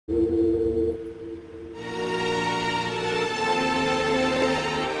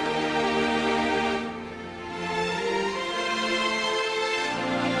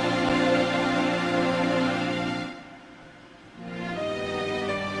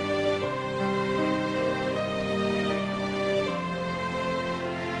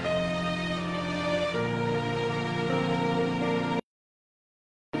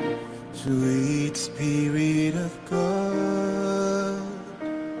Sweet Spirit of God,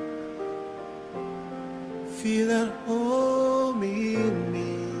 feel at home in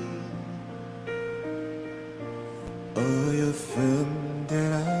me. Oh, you affirm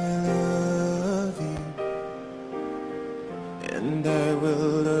that I love you, and I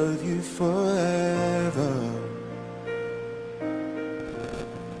will love you forever.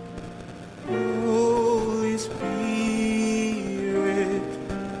 Holy Spirit,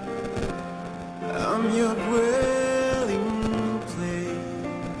 I'm your dwelling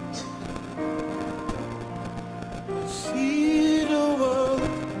place. I see the world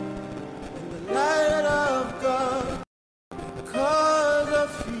in the light of God because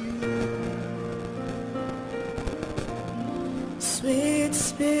of you. Sweet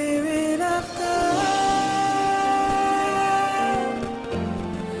Spirit of God,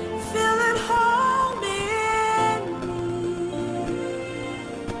 feel at home in me.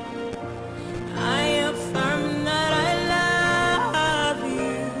 I affirm that I love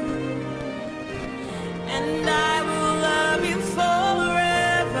you, and I will love you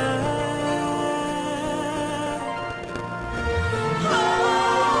forever.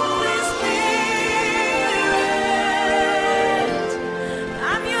 Holy Spirit,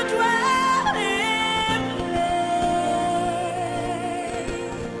 I'm your dwelling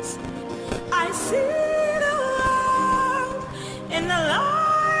place. I see the world in the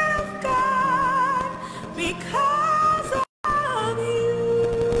light of God because of you.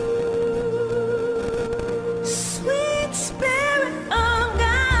 Sweet Spirit of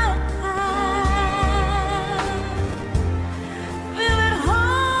God, feel at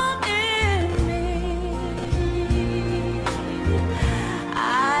home in me. I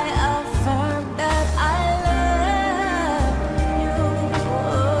affirm that I love you,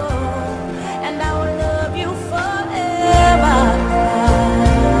 and I will love you forever.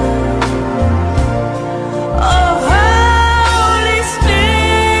 Oh, Holy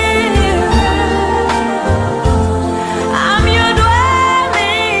Spirit, I'm your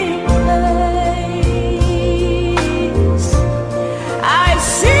dwelling place. I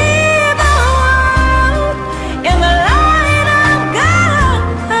see the world in the light of God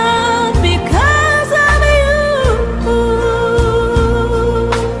because of you.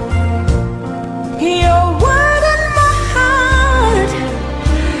 Your word in my heart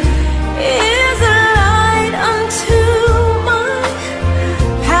is a light unto my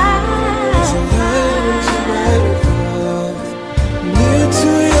path. Near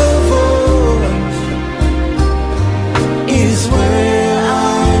to your voice is where I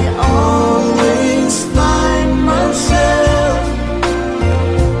always find myself.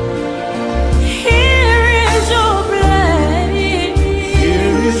 Here is your place.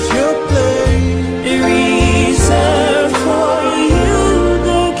 Here is your place. Reserved for you,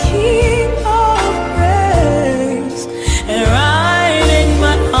 the King of praise. And right in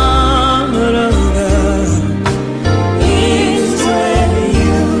my heart, oh God, is where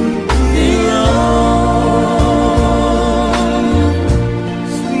you belong.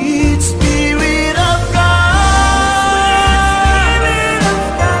 Sweet Spirit of God,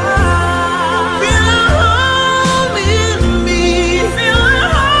 feel at home in me. Feel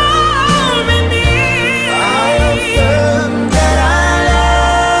at home in me. I affirm that I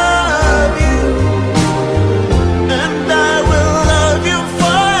love you, and I will love you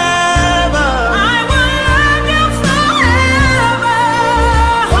forever. I will love you forever.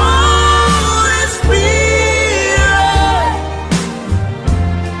 Holy Spirit,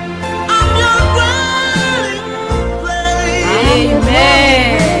 I'm your dwelling place.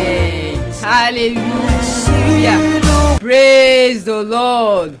 Amen. Hallelujah. Praise the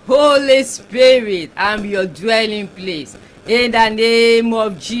Lord. Holy Spirit, I'm your dwelling place. In the name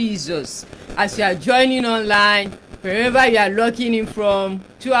of Jesus. As you are joining online, wherever you are logging in from,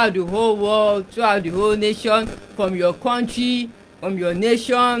 throughout the whole world, throughout the whole nation, from your country, from your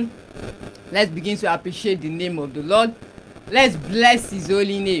nation, let's begin to appreciate the name of the Lord. Let's bless his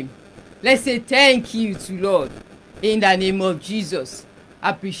holy name. Let's say thank you to Lord in the name of Jesus.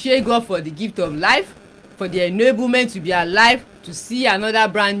 Appreciate God for the gift of life, for the enablement to be alive, to see another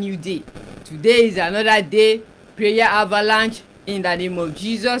brand new day. Today is another day. Prayer avalanche in the name of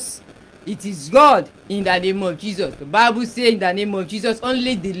Jesus. It is God in the name of Jesus. The Bible says in the name of Jesus,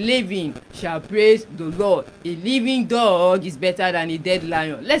 only the living shall praise the Lord. A living dog is better than a dead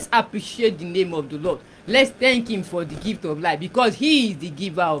lion. Let's appreciate the name of the Lord. Let's thank him for the gift of life, because he is the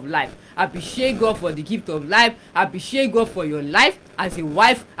giver of life. Appreciate God for the gift of life. Appreciate God for your life as a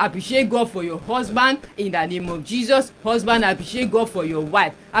wife. Appreciate God for your husband in the name of Jesus. Husband, appreciate God for your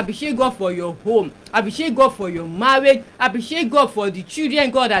wife. Appreciate God for your home. Appreciate God for your marriage. Appreciate God for the children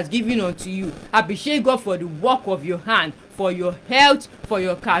God has given unto you. Appreciate God for the work of your hand, for your health, for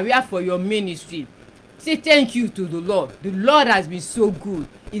your career, for your ministry. Say thank you to the Lord. The Lord has been so good.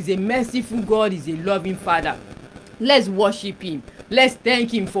 He's a merciful God. He's a loving Father. Let's worship him. Let's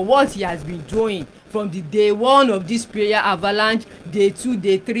thank him for what he has been doing from the day 1 of this prayer avalanche, day 2,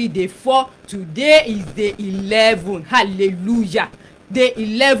 day 3, day 4. Today is day 11. Hallelujah. Day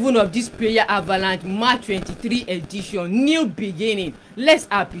 11 of this prayer avalanche, March 23 edition, new beginning. Let's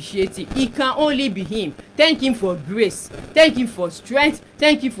appreciate it. It can only be him. Thank him for grace. Thank him for strength.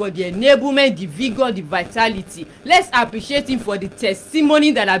 Thank you for the enablement, the vigor, the vitality. Let's appreciate him for the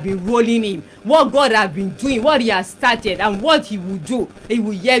testimony that have been rolling in. What God has been doing, what he has started, and what he will do, he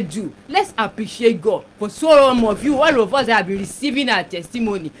will yet do. Let's appreciate God. For so many of you, all of us that have been receiving our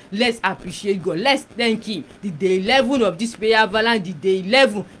testimony, let's appreciate God. Let's thank him. The day 11 of this prayer avalanche, the day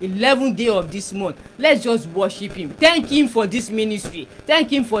 11th day of this month. Let's just worship him. Thank him for this ministry.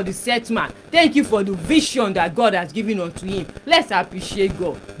 Thank him for the set man. Thank you for the vision that God has given unto him. Let's appreciate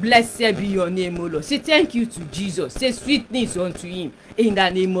God. Blessed be your name, O Lord. Say thank you to Jesus. Say sweet things unto him in the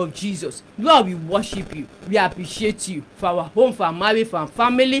name of Jesus. Lord, we worship you. We appreciate you for our home, for our marriage, for our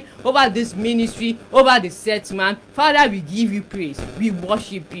family, over this ministry, over the set man. Father, we give you praise. We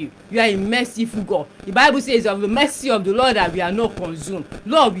worship you. You are a merciful God. The Bible says of the mercy of the Lord that we are not consumed.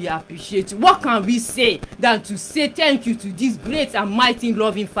 Lord, we appreciate you. What can we say than to say thank you to this great and mighty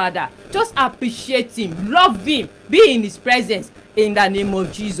loving Father? Just appreciate him. Love him. Be in his presence. In the name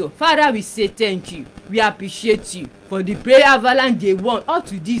of Jesus. Father, we say thank you. We appreciate you for the prayer avalanche day 1 up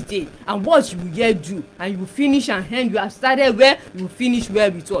to this day, and what you will yet do, and you will finish and end. You have started well, you will finish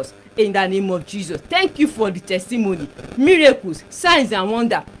well with us. In the name of Jesus. Thank you for the testimony, miracles, signs and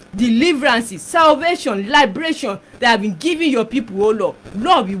wonder, deliverances, salvation, liberation that have been given your people, oh Lord.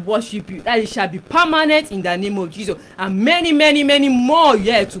 Lord, we worship you, that it shall be permanent in the name of Jesus, and many, many, many more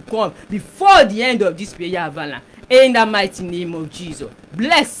years to come before the end of this prayer avalanche. In the mighty name of Jesus.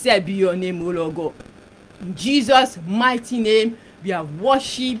 Blessed be your name, O Lord God. In Jesus' mighty name, we have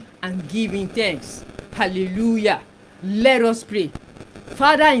worshipped and given thanks. Hallelujah. Let us pray.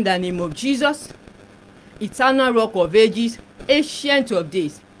 Father, in the name of Jesus, eternal rock of ages, ancient of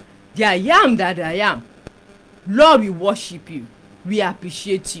days, the I am that I am. Lord, we worship you. We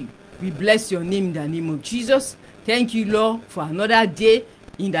appreciate you. We bless your name in the name of Jesus. Thank you, Lord, for another day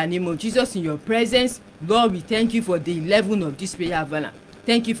in the name of Jesus in your presence. Lord, we thank you for the 11 of this prayer avalanche.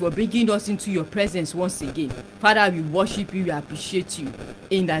 Thank you for bringing us into your presence once again. Father, we worship you, we appreciate you.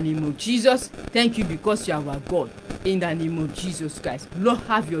 In the name of Jesus, thank you because you are our God. In the name of Jesus Christ. Lord,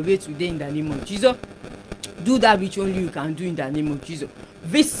 have your way today in the name of Jesus. Do that which only you can do in the name of Jesus.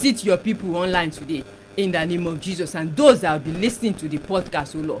 Visit your people online today. In the name of Jesus, and those that will be listening to the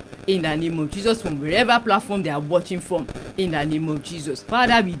podcast, oh Lord, in the name of Jesus, from wherever platform they are watching from, in the name of Jesus.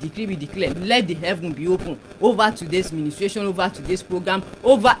 Father, we decree, we declare, let the heaven be open over today's ministration, over today's program,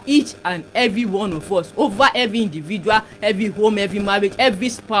 over each and every one of us, over every individual, every home, every marriage, every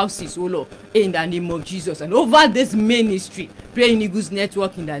spouses, oh Lord, in the name of Jesus, and over this ministry, Praying Eagles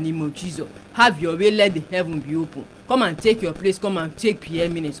Network, in the name of Jesus. Have your way, let the heaven be open. Come and take your place, come and take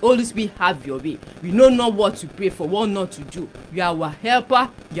preeminence. Holy Spirit, have your way. We know not what to pray for, what not to do. You are our helper,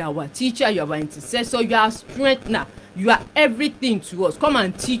 you are our teacher, you are our intercessor, you are our strengthener. You are everything to us. Come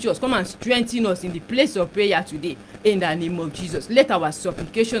and teach us, come and strengthen us in the place of prayer today. In the name of Jesus, let our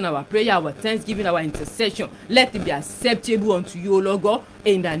supplication, our prayer, our thanksgiving, our intercession, let it be acceptable unto you, O Lord God.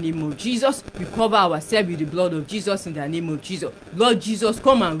 In the name of Jesus, we cover ourselves with the blood of Jesus. In the name of Jesus, Lord Jesus,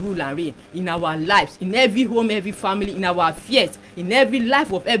 come and rule and reign in our lives, in every home, every family, in our affairs, in every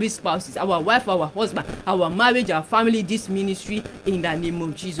life of every spouse, our wife, our husband, our marriage, our family, this ministry. In the name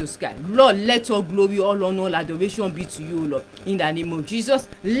of Jesus Christ, Lord, let all glory, all honor, all adoration be to you, Lord. In the name of Jesus,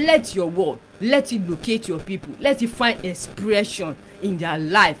 let your word, let it locate your people. Let it find expression in their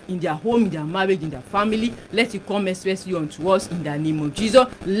life, in their home, in their marriage, in their family. Let it come especially unto us in the name of Jesus.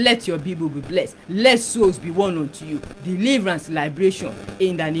 Let your people be blessed. Let souls be won unto you. Deliverance, liberation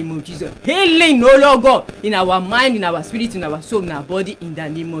in the name of Jesus. Healing, oh Lord God, in our mind, in our spirit, in our soul, in our body, in the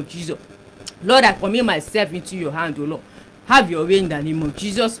name of Jesus. Lord, I commit myself into your hand, oh Lord. Have your way in the name of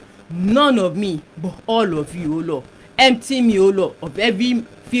Jesus. None of me, but all of you, oh Lord. Empty me, oh Lord, of every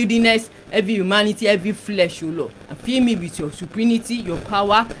filthiness, every humanity, every flesh, O Lord. And fill me with your supremacy, your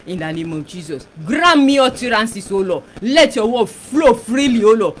power, in the name of Jesus. Grant me utterances, O Lord. Let your word flow freely,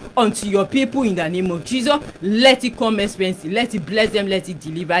 O Lord, unto your people in the name of Jesus. Let it come expensive. Let it bless them. Let it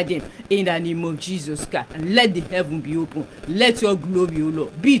deliver them in the name of Jesus Christ. And let the heaven be open. Let your glory, O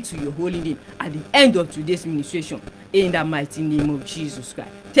Lord, be to your holy name at the end of today's ministration in the mighty name of Jesus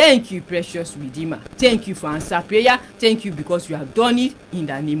Christ. Thank you, precious Redeemer. Thank you for answer prayer. Thank you because you have done it in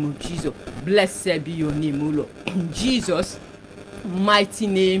the name of Jesus. Blessed be your name, O Lord. In Jesus' mighty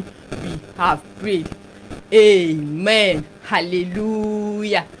name we have prayed. Amen.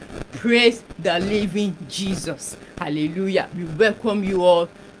 Hallelujah. Praise the living Jesus. Hallelujah. We welcome you all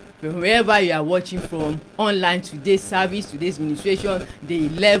from wherever you are watching from online today's service, today's ministration, the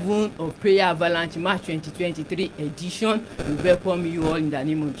 11th of Prayer Avalanche March 2023 edition. We welcome you all in the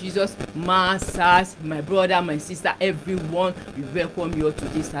name of Jesus. Masters, my brother, my sister, everyone, we welcome you all to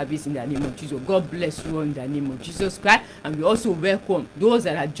this service in the name of Jesus. God bless you all in the name of Jesus Christ. And we also welcome those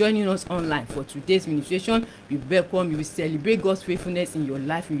that are joining us online for today's ministration. We welcome you. We celebrate God's faithfulness in your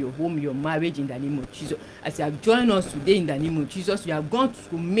life, in your home, your marriage in the name of Jesus. As you have joined us today in the name of Jesus, you have gone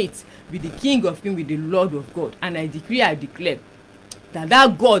to meet with the King of Kings, with the Lord of God. And I decree, I declare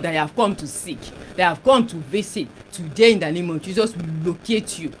that God that I have come to seek, that I have come to visit today in the name of Jesus will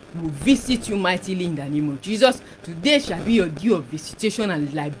locate you, will visit you mightily in the name of Jesus. Today shall be your day of visitation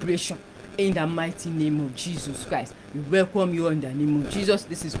and liberation in the mighty name of Jesus Christ. We welcome you all in the name of Jesus.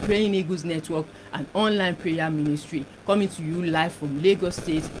 This is Praying Eagles Network, an online prayer ministry coming to you live from Lagos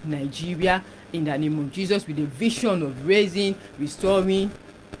State, Nigeria, in the name of Jesus, with a vision of raising, restoring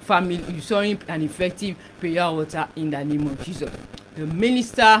an effective prayer altar in the name of Jesus. The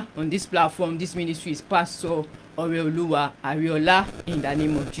minister on this platform, this ministry, is Pastor Oreoluwa, Areola, in the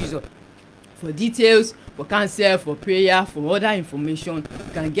name of Jesus. For details, for counsel, for prayer, for other information,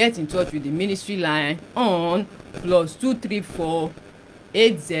 you can get in touch with the ministry line on +234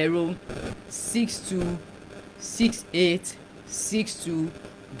 80 62 68 62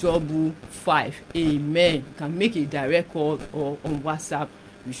 55. Amen. You can make a direct call or on WhatsApp.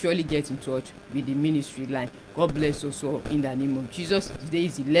 We surely get in touch with the ministry line. God bless us all in the name of Jesus. Today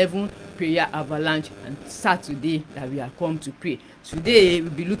is 11 Prayer Avalanche and Saturday that we are come to pray. Today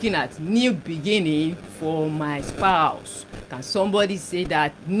we'll be looking at new beginning for my spouse. Can somebody say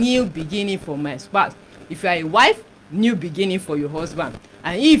that? New beginning for my spouse. If you are a wife, new beginning for your husband.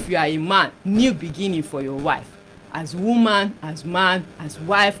 And if you are a man, new beginning for your wife. As woman, as man, as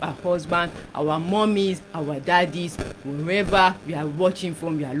wife, as husband, our mommies, our daddies, wherever we are watching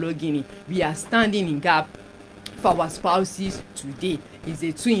from, we are logging in. We are standing in gap for our spouses today. It's a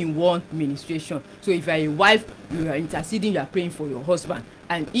 2-in-1 ministration. So if you are a wife, you are interceding, you are praying for your husband.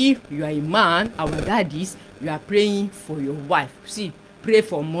 And if you are a man, our daddies, you are praying for your wife. See, pray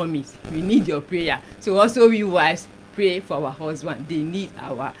for mommies. We need your prayer. So also we wives, pray for our husband. They need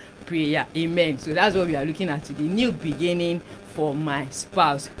our prayer. Amen. So that's what we are looking at today. New beginning for my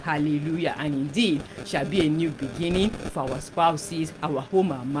spouse. Hallelujah. And indeed shall be a new beginning for our spouses, our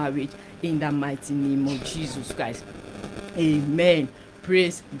home, our marriage, in the mighty name of Jesus Christ. Amen.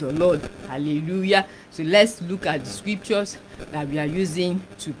 Praise the Lord. Hallelujah. So let's look at the scriptures that we are using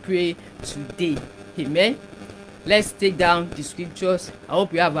to pray today. Amen. Let's take down the scriptures. I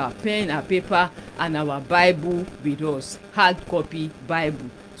hope you have our pen, our paper, and our Bible with us. Hard copy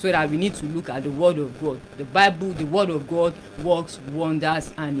Bible. So that we need to look at the word of God. The Bible, the word of God works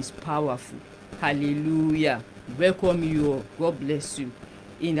wonders and is powerful. Hallelujah. Welcome you all. God bless you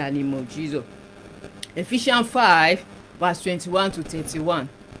in the name of Jesus. Ephesians 5 verse 21 to 31.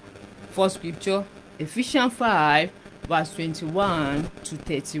 First scripture. Ephesians 5 verse 21 to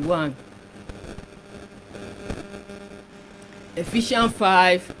 31. Ephesians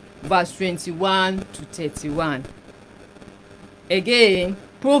 5 verse 21 to 31. Again,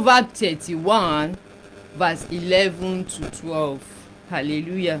 Proverbs 31 verse 11 to 12.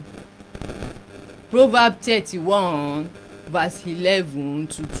 Hallelujah. Proverbs 31 verse 11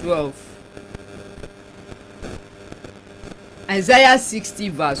 to 12. Isaiah 60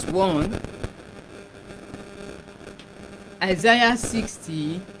 verse 1. Isaiah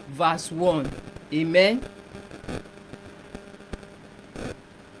 60 verse 1. Amen.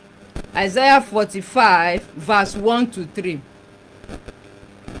 Isaiah 45 verse 1 to 3.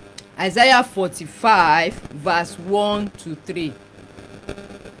 Isaiah 45 verse 1 to 3.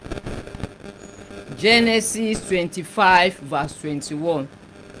 Genesis 25 verse 21.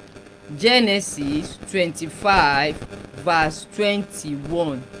 Genesis 25 verse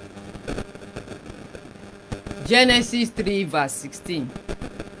 21. Genesis 3 verse 16.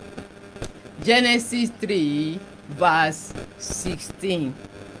 Genesis 3 verse 16.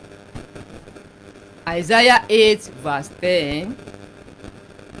 Isaiah 8 verse 10.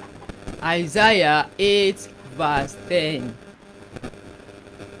 Isaiah 8 verse 10.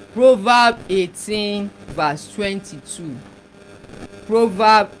 Proverb 18 verse 22.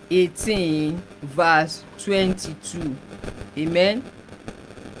 Proverb 18 verse 22. Amen.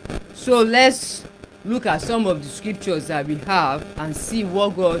 So let's look at some of the scriptures that we have and see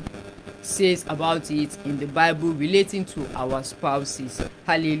what God says about it in the Bible relating to our spouses.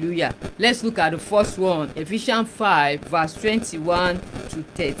 Hallelujah. Let's look at the first one, Ephesians 5 verse 21 to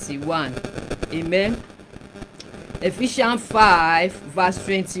 31. Amen. Ephesians 5 verse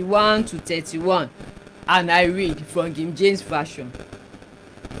 21 to 31, and I read from King James Version.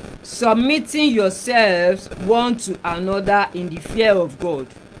 Submitting yourselves one to another in the fear of God.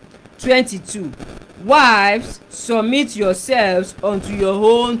 22. Wives, submit yourselves unto your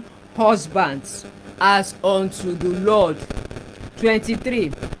own husbands as unto the Lord.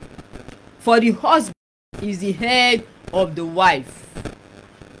 23. For the husband is the head of the wife,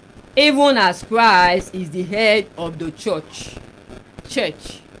 even as Christ is the head of the church,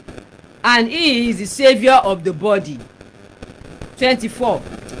 and he is the savior of the body. 24.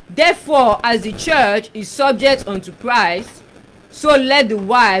 Therefore, as the church is subject unto Christ, so let the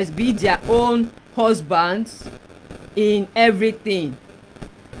wives be their own husbands in everything.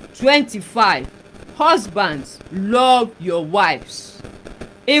 25. Husbands, love your wives,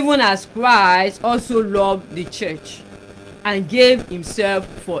 even as Christ also loved the church and gave himself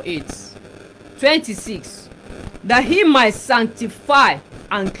for it. 26. That he might sanctify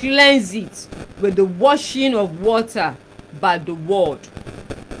and cleanse it with the washing of water by the word.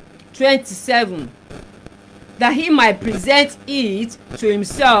 27. That he might present it to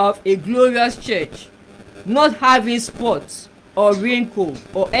himself a glorious church, not having spots or wrinkle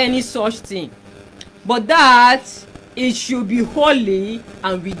or any such thing, but that it should be holy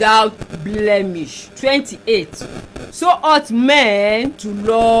and without blemish. 28. So ought men to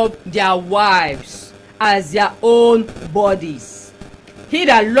love their wives as their own bodies. He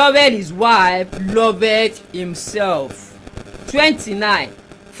that loveth his wife loveth himself. 29.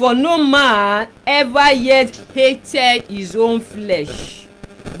 For no man ever yet hated his own flesh,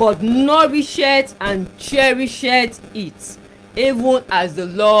 but nourisheth and cherisheth it, even as the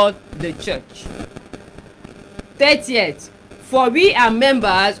Lord the church. 30th. For we are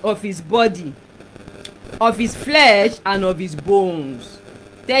members of his body, of his flesh and of his bones.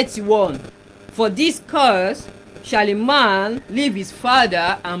 31. For this cause shall a man leave his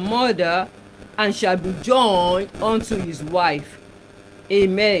father and mother, and shall be joined unto his wife.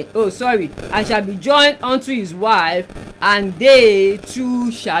 Amen. And shall be joined unto his wife, and they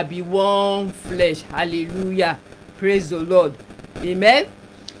two shall be one flesh. Hallelujah. Praise the Lord. Amen.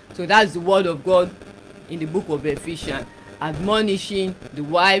 So that's the word of God in the book of Ephesians, admonishing the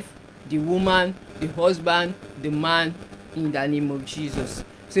wife, the woman, the husband, the man, in the name of Jesus.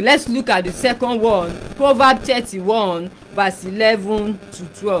 So let's look at the second one, Proverbs 31 verse 11 to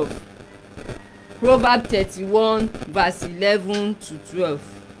 12. Proverbs 31 verse 11 to 12.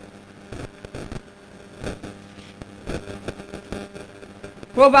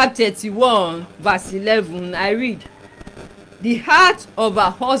 Proverbs 31 verse 11, I read. The heart of a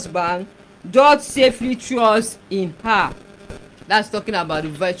husband doth safely trust in her. That's talking about the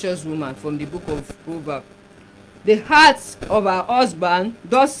virtuous woman from the book of Proverbs. The heart of her husband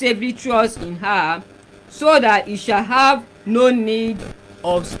doth safely trust in her, so that he shall have no need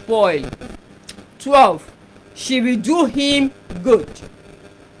of spoil. 12. She will do him good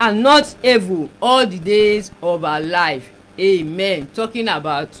and not evil all the days of her life. Amen. Talking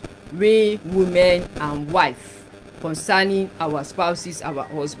about we women and wife, concerning our spouses, our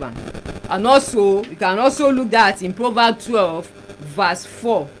husband. And also, you can also look that in Proverbs 12 verse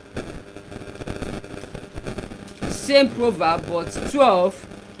 4. Same proverb, but 12,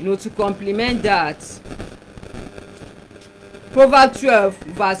 to complement that. Proverbs 12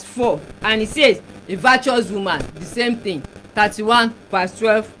 verse 4, and it says a virtuous woman, the same thing. 31 verse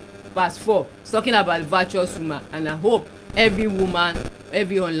 12 verse 4. It's talking about a virtuous woman, and I hope every woman,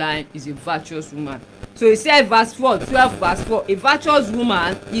 every online is a virtuous woman. So it says verse 4, 12 verse 4, a virtuous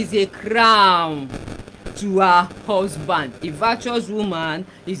woman is a crown to her husband. A virtuous woman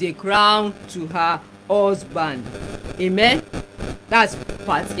is a crown to her husband. Amen. That's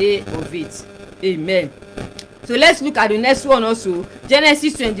part A of it. Amen. So let's look at the next one also.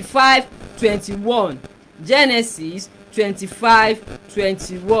 Genesis 25:21. Genesis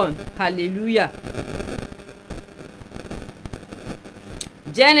 25:21. Hallelujah.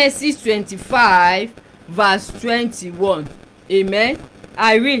 Genesis 25 verse 21. Amen.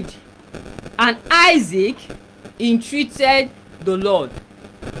 I read. And Isaac entreated the Lord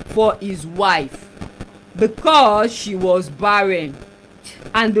for his wife because she was barren.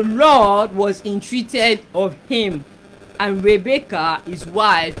 And the Lord was entreated of him, and Rebekah his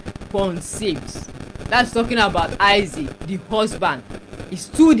wife conceived. That's talking about Isaac, the husband. He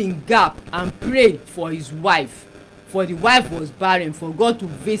stood in gap and prayed for his wife, for the wife was barren, for God to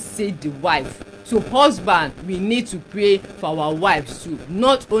visit the wife. So husband, we need to pray for our wives too,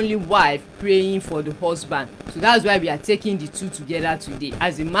 not only wife praying for the husband. So that's why we are taking the two together today.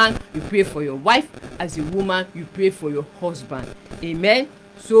 As a man, you pray for your wife. As a woman, you pray for your husband. Amen.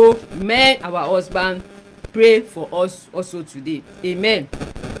 So men, our husband, pray for us also today. Amen.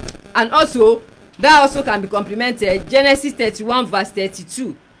 And also, that also can be complemented. Genesis 31 verse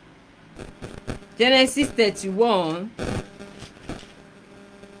 32. Genesis 31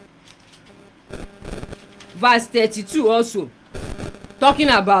 verse 32 also, talking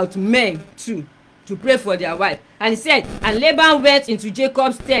about men too, to pray for their wife. And he said, and Laban went into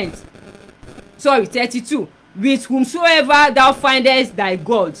Jacob's tent. 32. With whomsoever thou findest thy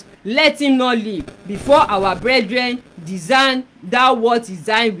gods, let him not live. Before our brethren design thou what is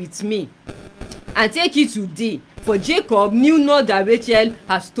thine with me, and take it to thee. For Jacob knew not that Rachel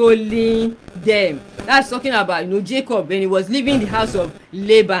had stolen them. That's talking about, Jacob when he was leaving the house of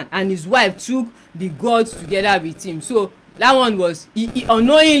Laban, and his wife took the gods together with him. So that one was, he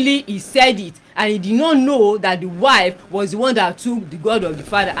unknowingly he said it, and he did not know that the wife was the one that took the god of the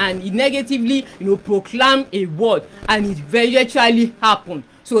father, and he negatively proclaimed a word, and it eventually happened.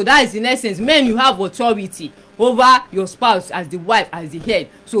 So that is in essence, men, you have authority over your spouse as the wife, as the head.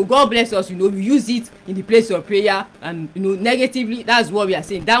 So God bless us, we use it in the place of prayer, and negatively, that's what we are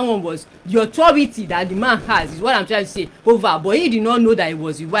saying. That one was the authority that the man has, is what I'm trying to say, over, but he did not know that it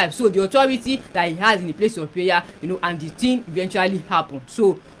was his wife. So the authority that he has in the place of prayer, and the thing eventually happened.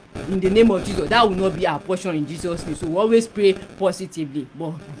 So in the name of Jesus, that will not be our portion in Jesus' name. So we always pray positively,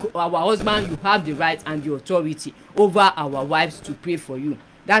 but our husband, you have the right and the authority over our wives to pray for you.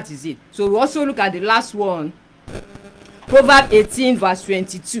 That is it. So we also look at the last one, Proverbs 18 verse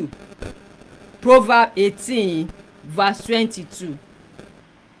 22. Proverbs 18 verse 22.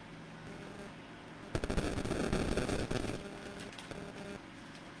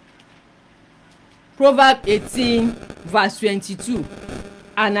 Proverbs 18 verse 22.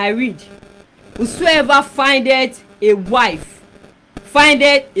 And I read, whosoever findeth a wife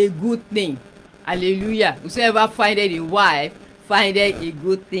findeth a good thing. Hallelujah. Whosoever findeth a wife findeth a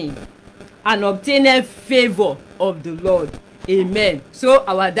good thing, and obtaineth favor of the Lord. Amen. So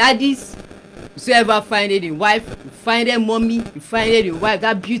our daddies, whosoever findeth a wife, you findeth mommy, you findeth a wife,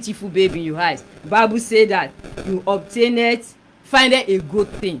 that beautiful baby in your eyes. The Bible say that you obtaineth, findeth a good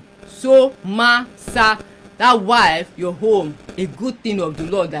thing. So that wife, your home, a good thing of the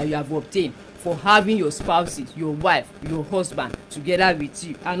Lord that you have obtained for having your spouses, your wife, your husband together with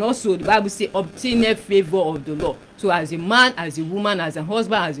you. And also the Bible say obtain a favor of the Lord. So as a man, as a woman, as a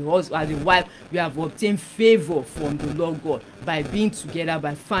husband, as a wife, we have obtained favor from the Lord God by being together,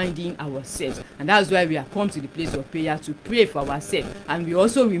 by finding ourselves. And that's why we have come to the place of prayer to pray for ourselves. And we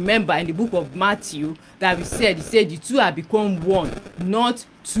also remember in the book of Matthew that he said the two have become one, not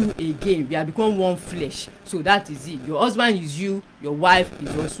two again. We have become one flesh. So that is it. Your husband is you, your wife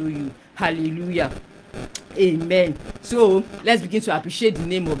is also you. Hallelujah. Amen. So let's begin to appreciate the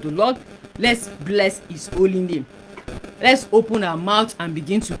name of the Lord. Let's bless his holy name. Let's open our mouth and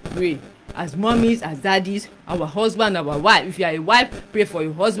begin to pray. As mommies, as daddies, our husband, our wife. If you are a wife, pray for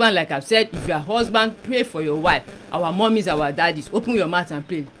your husband. Like I've said, if you are a husband, pray for your wife. Our mommies, our daddies, open your mouth and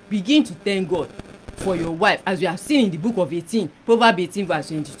pray. Begin to thank God for your wife. As we have seen in the book of 18, Proverbs 18 verse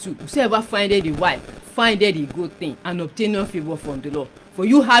 22. Whosoever findeth a wife, findeth a good thing, and obtaineth favor from the Lord. For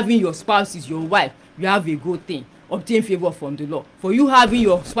you having your spouse is your wife, you have a good thing. Obtain favor from the Lord. For you having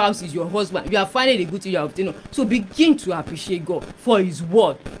your spouse is your husband, you have finding a good thing, you have obtained. So begin to appreciate God for his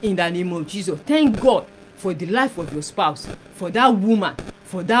word in the name of Jesus. Thank God for the life of your spouse, for that woman,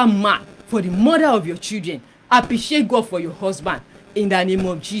 for that man, for the mother of your children. Appreciate God for your husband in the name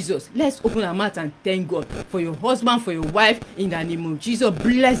of Jesus. Let's open our mouth and thank God for your husband, for your wife in the name of Jesus.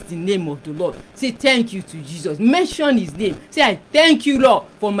 Bless the name of the Lord. Say thank you to Jesus. Mention his name. Say, I thank you, Lord,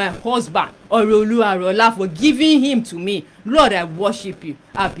 for my husband, Oreoluwa, for giving him to me. Lord, I worship you.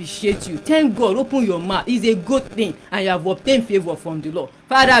 I appreciate you. Thank God. Open your mouth. It's a good thing, and you have obtained favor from the Lord.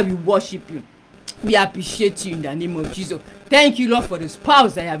 Father, we worship you. We appreciate you in the name of Jesus. Thank you, Lord, for the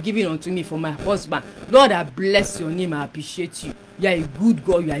spouse that you have given unto me for my husband. Lord, I bless your name. I appreciate you. You are a good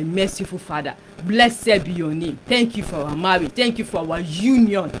God. You are a merciful Father. Blessed be your name. Thank you for our marriage. Thank you for our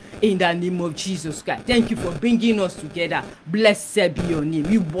union in the name of Jesus Christ. Thank you for bringing us together. Blessed be your name.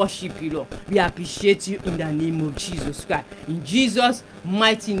 We worship you, Lord. We appreciate you in the name of Jesus Christ. In Jesus'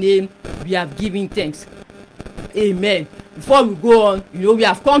 mighty name, we have given thanks. Amen. Before we go on, we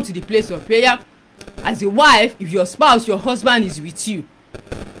have come to the place of prayer. As a wife, if your spouse, your husband is with you,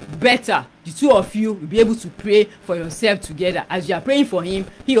 better the two of you will be able to pray for yourself together. As you are praying for him,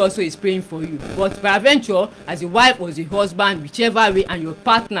 he also is praying for you. But peradventure, as a wife or as a husband, whichever way, and your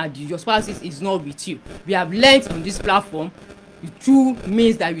partner, your spouse is not with you, we have learned on this platform the two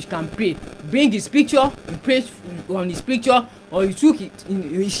means that we can pray. Bring his picture, you pray on his picture, or you took it in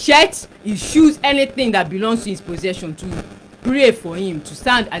his shirt, his shoes, anything that belongs to his possession, to pray for him, to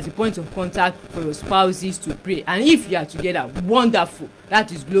stand as a point of contact for your spouses to pray. And if you are together, wonderful,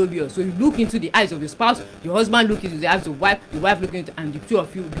 that is glorious. So you look into the eyes of your spouse, your husband look into the eyes of wife, the wife look into, and the two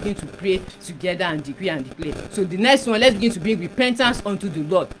of you begin to pray together and decree and declare. So the next one, let's begin to bring repentance unto the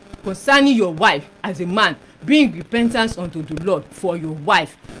Lord concerning your wife. As a man, bring repentance unto the Lord for your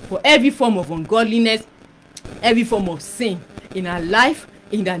wife, for every form of ungodliness, every form of sin in her life,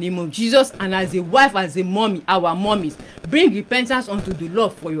 in the name of Jesus. And as a wife, as a mommy, our mommies, bring repentance unto the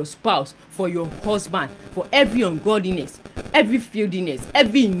Lord for your spouse, for your husband, for every ungodliness, every filthiness,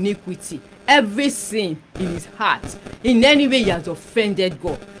 every iniquity, every sin in his heart. In any way he has offended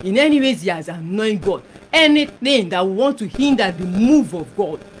God, in any way he has annoyed God, anything that will want to hinder the move of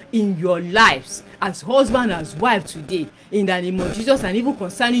God in your lives as husband, as wife today, in the name of Jesus. And even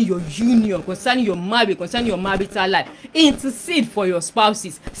concerning your union, concerning your marriage, concerning your marital life, intercede for your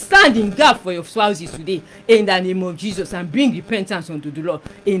spouses, stand in gap for your spouses today, in the name of Jesus, and bring repentance unto the Lord,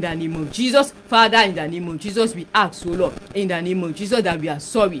 in the name of Jesus. Father, in the name of Jesus, we ask, O Lord, in the name of Jesus, that we are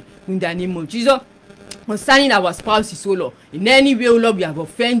sorry, in the name of Jesus, concerning our spouses, O Lord. In any way, O Lord, we have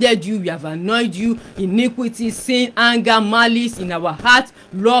offended you, we have annoyed you, iniquity, sin, anger, malice in our heart.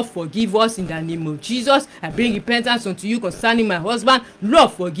 Lord, forgive us in the name of Jesus. I bring repentance unto you concerning my husband.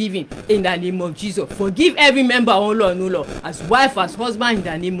 Lord, forgive him in the name of Jesus. Forgive every member, O Lord, no Lord, as wife, as husband, in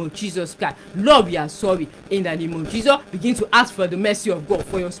the name of Jesus Christ. Lord, we are sorry in the name of Jesus. Begin to ask for the mercy of God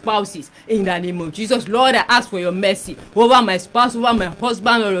for your spouses in the name of Jesus. Lord, I ask for your mercy over my spouse, over my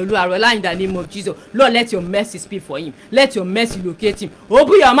husband, Areola, in the name of Jesus. Lord, let your mercy speak for him. Let your mercy locate him.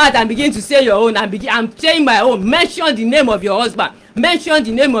 Open your mouth and begin to say your own, and I'm saying my own. Mention the name of your husband, mention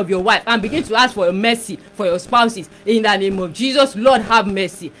the name of your wife, and begin to ask for your mercy for your spouses in the name of Jesus. Lord, have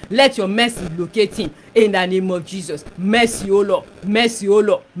mercy. Let your mercy locate him in the name of Jesus. Mercy, O Lord. Mercy, O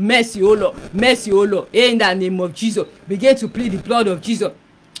Lord. Mercy, O Lord. Mercy, O Lord. In the name of Jesus, begin to plead the blood of Jesus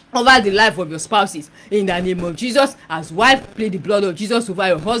over the life of your spouses in the name of Jesus. As wife, plead the blood of Jesus over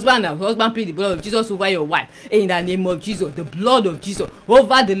your husband. As husband, plead the blood of Jesus over your wife in the name of Jesus. The blood of Jesus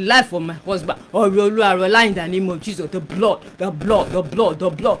over the life of my husband, Oreoluwa, in the name of Jesus. The blood, the blood, the blood, the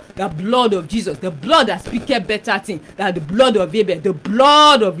blood, the blood of Jesus. The blood that speaketh better thing than the blood of Abel. The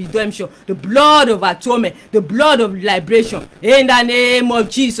blood of redemption, the blood of atonement, the blood of liberation in the name of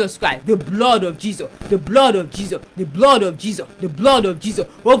Jesus Christ. The blood of Jesus, the blood of Jesus, the blood of Jesus, the blood of Jesus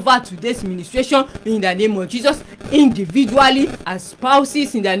over today's ministration in the name of Jesus. Individually as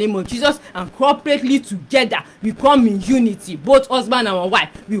spouses in the name of Jesus, and corporately together, we come in unity, both husband and wife.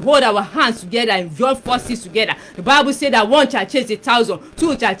 We hold our hands together and join forces together. The Bible said that one shall chase 1,000,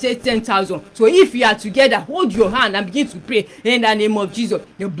 two shall chase 10,000. So if you are together, hold your hand and begin to pray in the name of Jesus.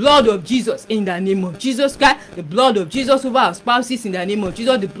 The blood of Jesus in the name of Jesus Christ. The blood of Jesus over our spouses in the name of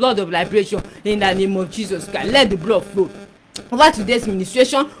Jesus. The blood of liberation in the name of Jesus Christ. Let the blood flow over today's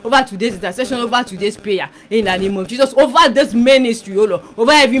ministration, over today's intercession, over today's prayer in the name of Jesus, over this ministry, O Lord,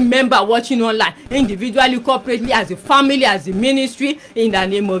 over every member watching online, individually, corporately, as a family, as a ministry, in the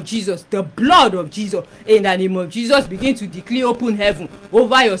name of Jesus. The blood of Jesus in the name of Jesus. Begin to declare open heaven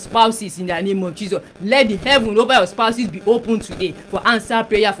over your spouses in the name of Jesus. Let the heaven over your spouses be open today for answer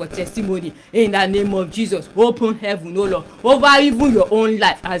prayer, for testimony in the name of Jesus. Open heaven, O Lord, over even your own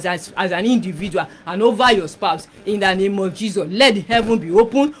life as an individual, and over your spouse in the name of Jesus. Let the heaven be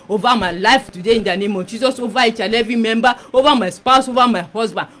open over my life today in the name of Jesus, over each and every member, over my spouse, over my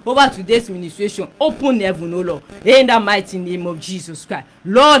husband, over today's ministration. Open heaven, O Lord, in the mighty name of Jesus Christ.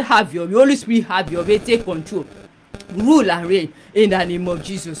 Lord, have your way. Holy Spirit, have your way. Take control, rule and reign in the name of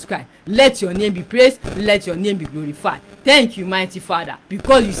Jesus Christ. Let your name be praised, let your name be glorified. Thank you, mighty Father,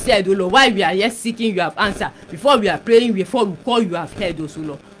 because you said, O Lord, while we are yet seeking, you have answered. Before we are praying, before we call, you have heard us, O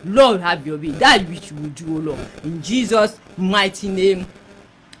Lord. Lord, have your way. That which you will do, O Lord. In Jesus' mighty name,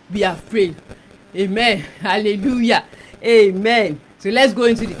 we have prayed. Amen. Hallelujah. Amen. So let's go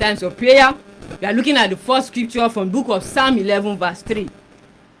into the times of prayer. We are looking at the first scripture from the book of Psalm 11 verse 3.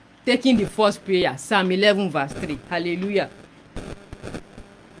 Taking the first prayer, Psalm 11 verse 3. Hallelujah.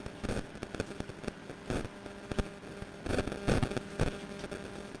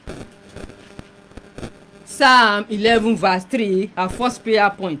 Psalm 11 verse 3, our first prayer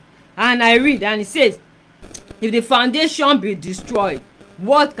point. And I read, and it says, if the foundation be destroyed,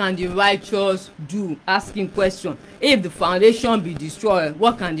 what can the righteous do? Asking question. If the foundation be destroyed,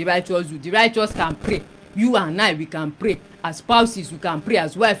 what can the righteous do? The righteous can pray. You and I, we can pray. As spouses, we can pray.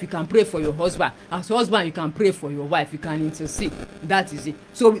 As wife, you can pray for your husband. As husband, you can pray for your wife. You can intercede. That is it.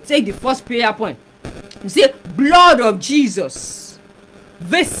 So we take the first prayer point. You say, blood of Jesus,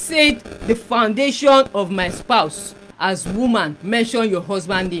 visit the foundation of my spouse. As woman, mention your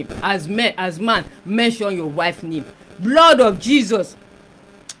husband name. As man, mention your wife name. Blood of Jesus,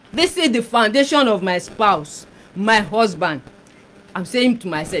 visit the foundation of my spouse, my husband. I'm saying to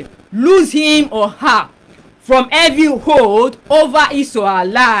myself, lose him or her from every hold over his or her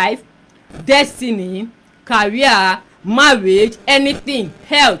life, destiny, career, marriage, anything,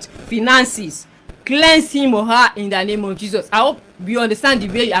 health, finances. Cleanse him or her in the name of Jesus. I hope you understand the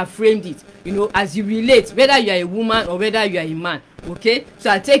way you have framed it, you know, as you relate, whether you are a woman or whether you are a man. Okay,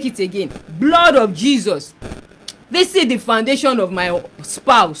 so I take it again. Blood of Jesus, visit the foundation of my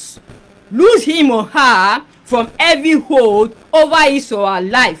spouse. Lose him or her from every hold over his or her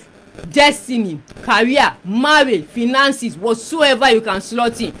life, destiny, career, marriage, finances, whatsoever you can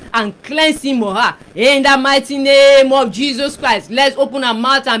slot in, and cleanse him or her in the mighty name of Jesus Christ. Let's open our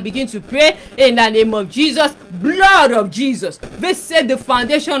mouth and begin to pray in the name of Jesus. Blood of Jesus, visit the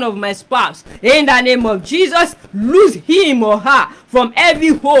foundation of my spouse in the name of Jesus. Lose him or her from every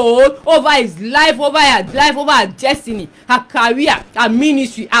hold over his life, over her life, over her destiny, her career, her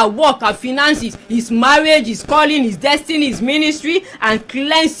ministry, her work, her finances, his marriage, his calling, his destiny, his ministry, and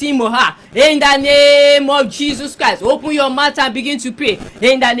cleanse him or her in the name of Jesus Christ. Open your mouth and begin to pray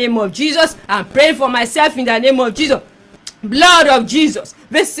in the name of Jesus. I'm praying for myself in the name of Jesus. Blood of Jesus,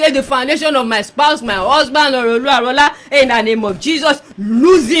 visit the foundation of my spouse, my husband, Oreoluwa, in the name of Jesus.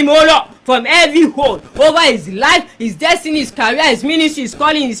 Lose him, O Lord, from every hold over his life, his destiny, his career, his ministry, his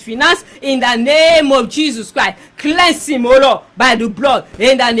calling, his finance, in the name of Jesus Christ. Cleanse him, O Lord, by the blood,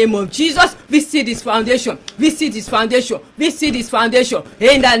 in the name of Jesus. Visit his foundation, visit his foundation, visit his foundation,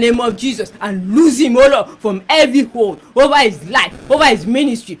 in the name of Jesus, and lose him, O Lord, from every hold over his life, over his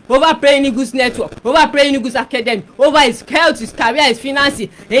ministry, over Praying Eagles Network, over Praying Eagles Academy, over his health, his career, his finances,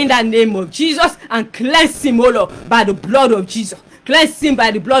 in the name of Jesus, and cleanse him, O Lord, by the blood of Jesus. Cleanse him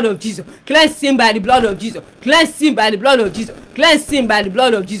by the blood of Jesus. Cleanse him by the blood of Jesus. Cleanse him by the blood of Jesus. Cleanse him by the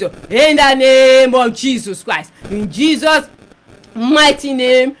blood of Jesus. In the name of Jesus Christ. In Jesus' mighty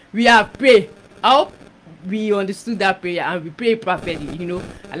name, we have prayed. I hope we understood that prayer and we pray perfectly, you know,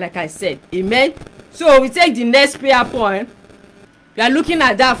 like I said. Amen. So we take the next prayer point. We are looking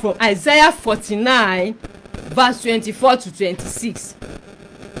at that from Isaiah 49, verse 24 to 26.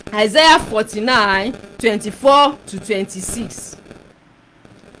 Isaiah 49, 24 to 26.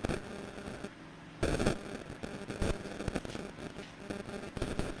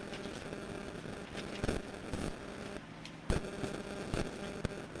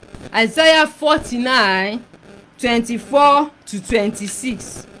 Isaiah 49, 24 to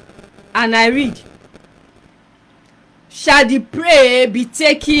 26. And I read, shall the prey be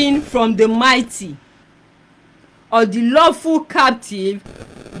taken from the mighty, or the lawful captive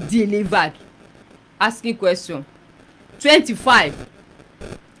delivered? Asking question. 25.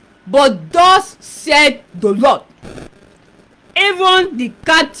 But thus said the Lord, even the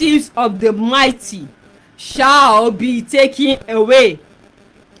captives of the mighty shall be taken away,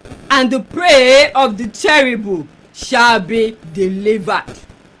 and the prey of the terrible shall be delivered.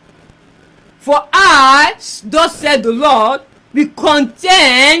 For I, thus said the Lord, will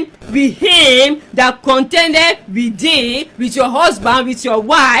contend with him that contended with thee, with your husband, with your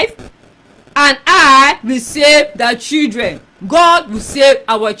wife, and I will save the children. God will save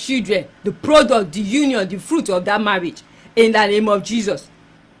our children, the product, the union, the fruit of that marriage, in the name of Jesus.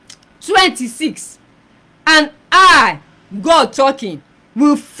 26. And I, God talking,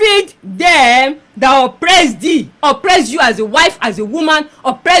 will feed them that oppress thee, oppress you as a wife, as a woman,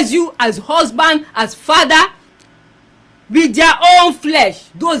 oppress you as husband, as father, with their own flesh.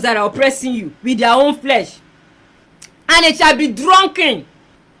 Those that are oppressing you, with their own flesh. And it shall be drunken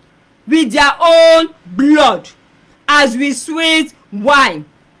with their own blood, as with sweet wine.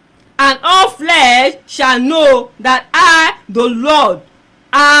 And all flesh shall know that I, the Lord,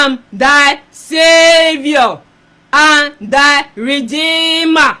 am thy Savior and thy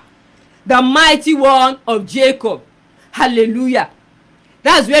Redeemer. the mighty one of Jacob. Hallelujah.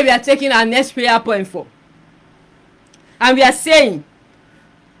 That's where we are taking our next prayer point for. And we are saying,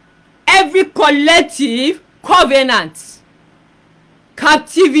 every collective covenant,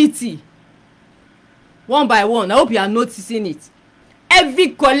 captivity, one by one, I hope you are noticing it. Every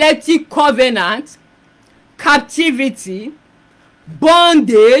collective covenant, captivity,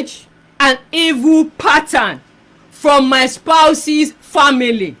 bondage, and evil pattern from my spouse's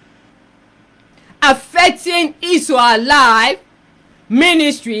family, affecting his or her life,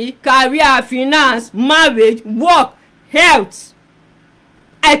 ministry, career, finance, marriage, work, health.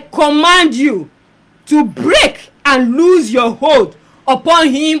 I command you to break and lose your hold upon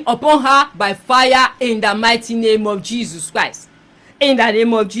him, upon her, by fire, in the mighty name of Jesus Christ. In the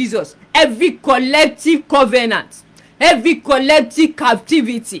name of Jesus. Every collective covenant, every collective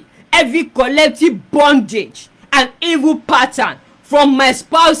captivity, every collective bondage and evil pattern from my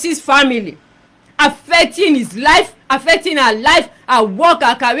spouse's family, affecting his life, affecting her life, her work,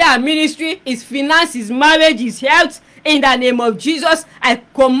 her career, her ministry, his finance, his marriage, his health, in the name of Jesus, I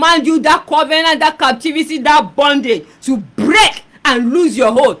command you, that covenant, that captivity, that bondage, to break and lose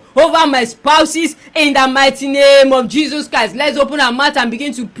your hold over my spouses, in the mighty name of Jesus Christ. Let's open our mouth and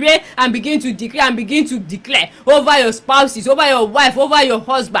begin to pray and begin to declare and begin to declare over your spouses, over your wife, over your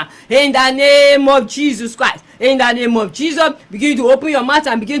husband, in the name of Jesus Christ. In the name of Jesus, begin to open your mouth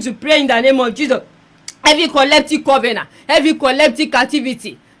and begin to pray in the name of Jesus. Every collective covenant, every collective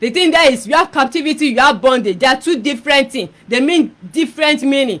captivity. The thing there is, you have captivity, you have bondage. They are two different things. They mean different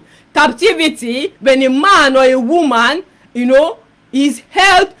meaning. Captivity, when a man or a woman, is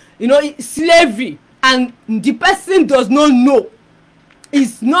held, slavery, and the person does not know,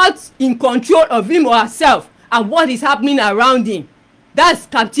 is not in control of him or herself and what is happening around him. That's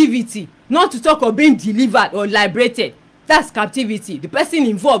captivity. Not to talk of being delivered or liberated. That's captivity. The person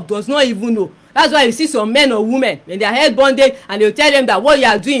involved does not even know. That's why you see some men or women, when they are held bondage, and they'll tell them that what you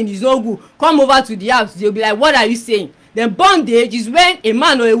are doing is no good. Come over to the house. They'll be like, what are you saying? Then bondage is when a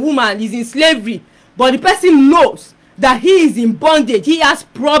man or a woman is in slavery, but the person knows that he is in bondage. He has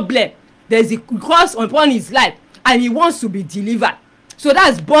problem. There's a curse upon his life, and he wants to be delivered. So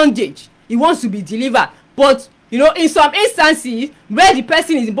that's bondage. He wants to be delivered. But in some instances where the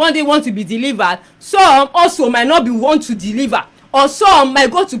person is in bondage, wants to be delivered, some also might not be want to deliver. Or some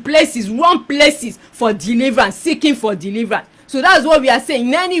might go to places, wrong places for deliverance, seeking for deliverance. So that's what we are saying.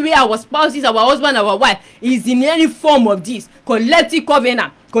 In any way, our spouses, our husband, our wife is in any form of this collective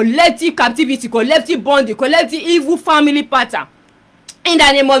covenant, collective captivity, collective bondage, collective evil family pattern. In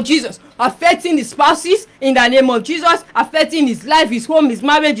the name of Jesus, affecting the spouses, in the name of Jesus, affecting his life, his home, his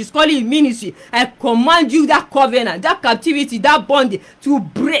marriage, his calling, his ministry. I command you, that covenant, that captivity, that bondage, to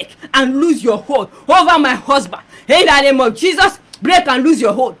break and lose your hold over my husband. In the name of Jesus, break and lose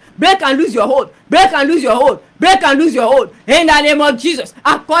your hold. Break and lose your hold. Break and lose your hold. Break and lose your hold. In the name of Jesus,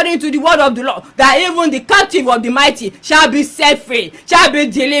 according to the word of the Lord, that even the captive of the mighty shall be set free, shall be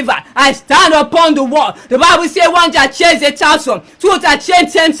delivered. I stand upon the wall. The Bible says, one shall change 1,000, two shall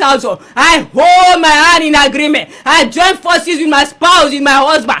change 10,000. I hold my hand in agreement. I join forces with my spouse, with my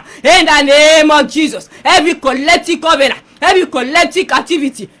husband. In the name of Jesus, every collective covenant, every collective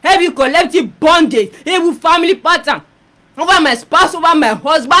activity, every collective bondage, every family pattern over my spouse, over my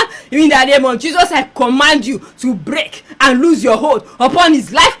husband, in the name of Jesus, I command you to break and lose your hold upon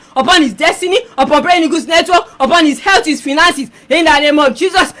his life, upon his destiny, upon Praying Eagles Network, upon his health, his finances. In the name of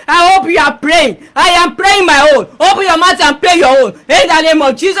Jesus, I hope you are praying. I am praying my own. Open your mouth and pray your own. In the name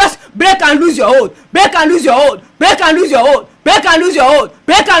of Jesus, break and lose your hold. Break and lose your hold. Break and lose your hold. Break and lose your hold.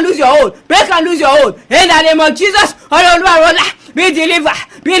 Break and lose your hold. Break and lose your hold. In the name of Jesus, Oreoluwa, be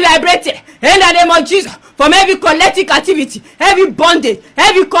delivered, be liberated. In the name of Jesus, from every collective activity, every bondage,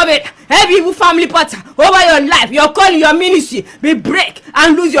 every covenant, every evil family pattern over your life, your calling, your ministry, be break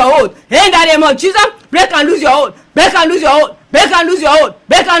and lose your hold. In the name of Jesus, break and lose your hold. Break and lose your hold. Break and lose your hold.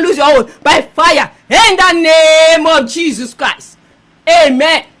 Break and lose your hold by fire. In the name of Jesus Christ.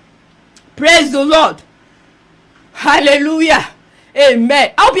 Amen. Praise the Lord. Hallelujah.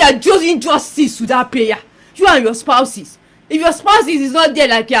 Amen. I hope you are doing justice to that prayer. You and your spouses. If your spouses is not there,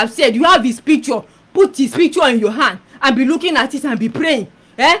 like you have said, you have his picture. Put his picture in your hand and be looking at it and be praying.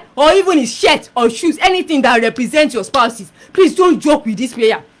 Or even his shirt or shoes, anything that represents your spouses. Please don't joke with this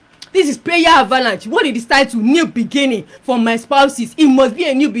prayer. This is prayer avalanche. What it is titled, new beginning for my spouses. It must be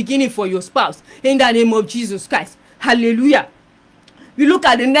a new beginning for your spouse. In the name of Jesus Christ. Hallelujah. We look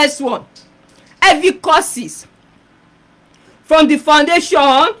at the next one. Every causes from the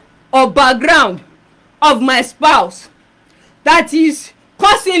foundation or background of my spouse that is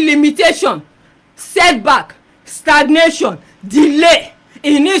causing limitation, setback, stagnation, delay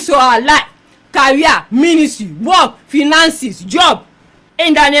in his or her life, career, ministry, work, finances, job.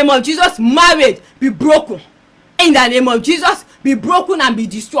 In the name of Jesus, marriage be broken. In the name of Jesus, be broken and be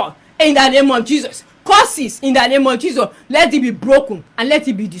destroyed. In the name of Jesus, curses in the name of Jesus, let it be broken and let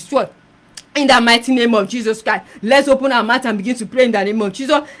it be destroyed. In the mighty name of Jesus Christ, let's open our mouth and begin to pray in the name of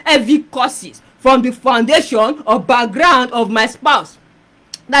Jesus. Every curses from the foundation or background of my spouse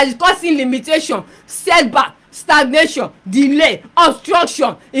that is causing limitation, setback, stagnation, delay,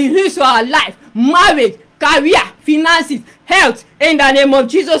 obstruction in his or her life, marriage, career, finances, health, in the name of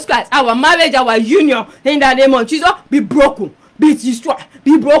Jesus Christ, our marriage, our union, in the name of Jesus, be broken, be destroyed,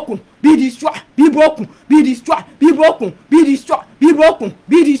 be broken, be destroyed, be broken, be destroyed, be broken, be destroyed, be broken,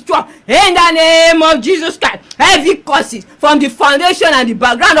 be destroyed. In the name of Jesus Christ, every causes from the foundation and the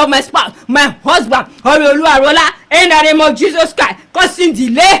background of my spouse, my husband, Oreoluwa, in the name of Jesus Christ, causing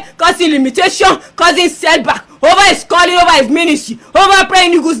delay, causing limitation, causing setback over his calling, over his ministry, over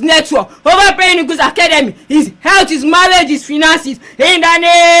Praying Eagles network, over Praying Eagles academy, his health, his marriage, his finances. In the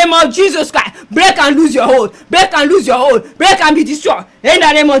name of Jesus Christ, break and lose your hold, break and lose your hold, break and be destroyed. In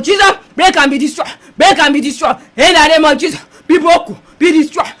the name of Jesus, break and be destroyed, break and be destroyed. In the name of Jesus, be broken, be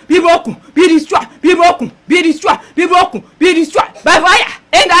destroyed, be broken, be destroyed, be broken, be destroyed, be broken, be destroyed by fire.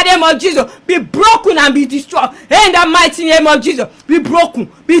 In the name of Jesus, be broken and be destroyed. In the mighty name of Jesus, be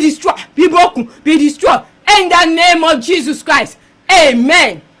broken, be destroyed, be broken, be destroyed. In the name of Jesus Christ,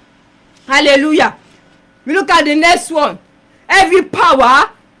 amen. Hallelujah. We look at the next one. Every power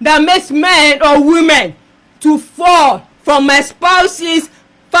that makes men or women to fall from my spouse's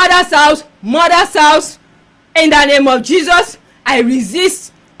father's house, mother's house, in the name of Jesus, I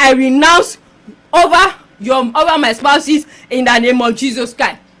resist, I renounce over my spouses in the name of Jesus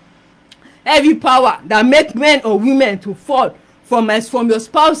Christ. Every power that makes men or women to fall from your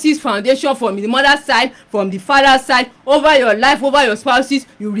spouse's foundation, from the mother's side, from the father's side, over your life, over your spouses,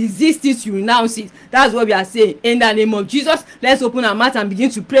 you resist it, you renounce it. That's what we are saying. In the name of Jesus, let's open our mouth and begin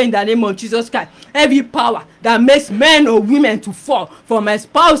to pray in the name of Jesus Christ. Every power that makes men or women to fall from my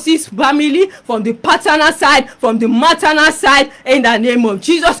spouse's family, from the paternal side, from the maternal side, in the name of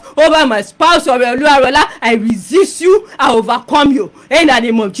Jesus, over my spouse, Oreoluwa, I resist you, I overcome you. In the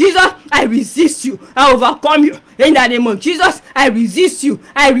name of Jesus, I resist you, I overcome you. In the name of Jesus, I resist you,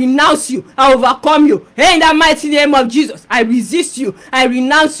 I renounce you, I overcome you. In the mighty name of Jesus, I resist you, I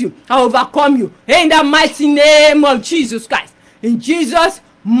renounce you, I overcome you. In the mighty name of Jesus Christ. In Jesus'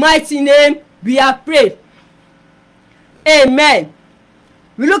 mighty name, we have prayed. Amen.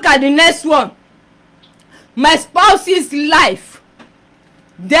 We look at the next one. My spouse's life,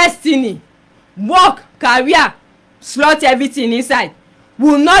 destiny, work, career, slot everything inside,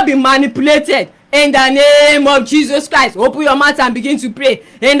 will not be manipulated. In the name of Jesus Christ, open your mouth and begin to pray.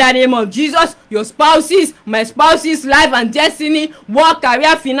 In the name of Jesus, your spouses, my spouse's life and destiny, work,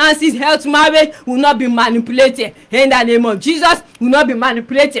 career, finances, health, marriage will not be manipulated. In the name of Jesus, will not be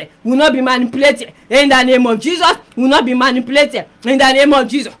manipulated. Will not be manipulated. In the name of Jesus, will not be manipulated. In the name of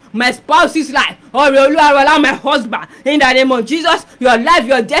Jesus, my spouse's life, Oreoluwa, my husband. In the name of Jesus, your life,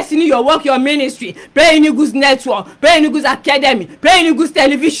 your destiny, your work, your ministry, Praying Eagles network, Praying Eagles academy, Praying Eagles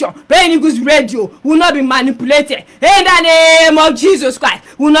television, Praying Eagles radio will not be manipulated. In the name of Jesus Christ,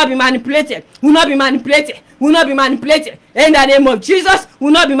 will not be manipulated. Will not be manipulated. Will not be manipulated. In the name of Jesus,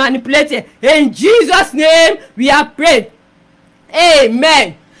 will not be manipulated. In Jesus' name, we have prayed.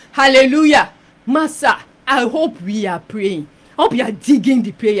 Amen. Hallelujah. Master, I hope we are praying. I hope you are digging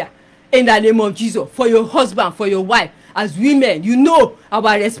the prayer. In the name of Jesus, for your husband, for your wife, as women, you know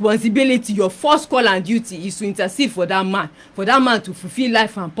our responsibility, your first call and duty is to intercede for that man to fulfill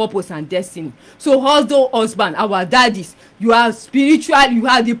life and purpose and destiny. So although husband, our daddies, you are spiritual, you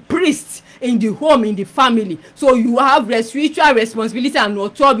are the priests in the home, in the family, so you have spiritual responsibility and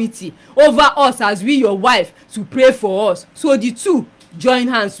authority over us as we, your wife, to pray for us. So the two join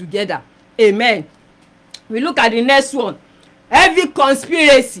hands together. Amen. We look at the next one. Every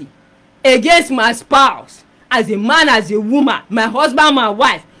conspiracy against my spouse, as a man, as a woman, my husband, my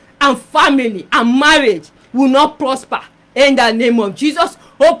wife, and family and marriage will not prosper. In the name of Jesus,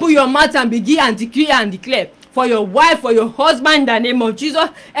 open your mouth and begin and decree and declare for your wife, for your husband, in the name of Jesus.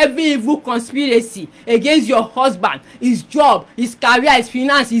 Every evil conspiracy against your husband, his job, his career, his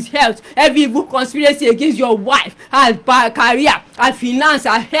finance, his health, every evil conspiracy against your wife, her career, her finance,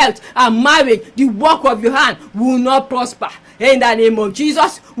 her health, her marriage, the work of your hand will not prosper. In the name of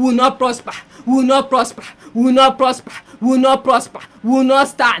Jesus, will not prosper, will not prosper, will not prosper, will not prosper, will not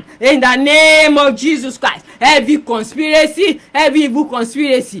stand. In the name of Jesus Christ, every conspiracy, every evil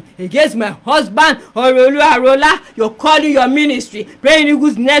conspiracy against my husband, Oreoluwa, you're calling your ministry, Praying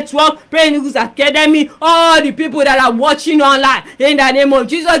Eagles Network, Praying Eagles Academy, all the people that are watching online, in the name of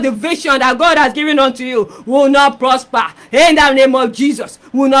Jesus, the vision that God has given unto you will not prosper. In the name of Jesus,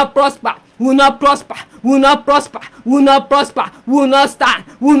 will not prosper, will not prosper, will not prosper, will not prosper, will not stand,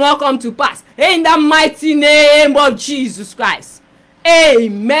 will not come to pass. In the mighty name of Jesus Christ.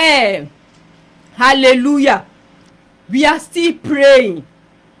 Amen. Hallelujah. We are still praying.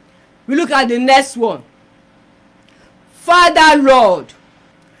 We look at the next one. Father Lord,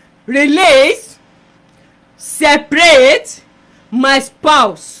 release, separate my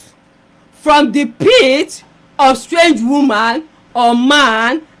spouse from the pit of strange woman or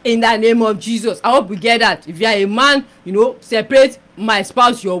man, in the name of Jesus. I hope we get that. If you are a man, separate my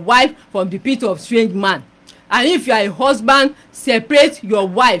spouse, your wife, from the pit of strange man. And if you are a husband, separate your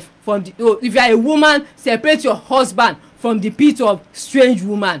wife from the, if you are a woman, separate your husband from the pit of strange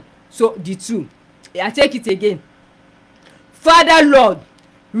woman. So the two. I take it again. Father Lord,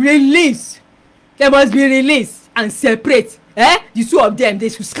 release. There must be release and separate. The two of them, they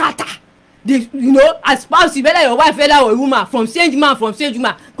should scatter. They, as spouses, whether your wife, whether or a woman, from strange man,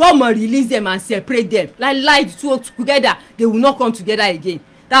 God must release them and separate them. Like the two together, they will not come together again.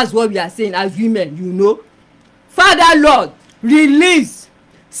 That's what we are saying as women, Father Lord, release,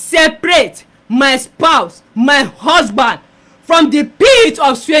 separate my spouse, my husband, from the pit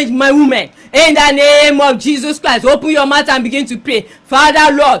of strange my woman. In the name of Jesus Christ, open your mouth and begin to pray.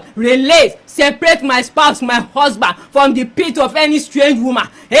 Father Lord, release, separate my spouse, my husband, from the pit of any strange woman.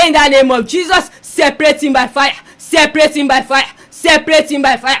 In the name of Jesus, separate him by fire, separate him by fire, separate him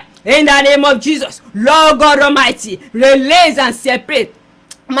by fire. In the name of Jesus, Lord God Almighty, release and separate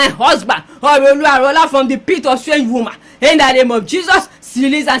my husband, Oreoluwa, from the pit of strange woman. In the name of Jesus,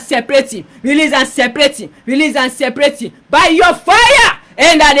 release and separate him, release and separate him, release and separate him by your fire.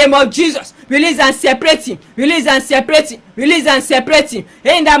 In the name of Jesus, release and separate him, release and separate him, release and separate him.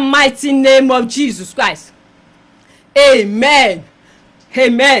 In the mighty name of Jesus Christ. Amen.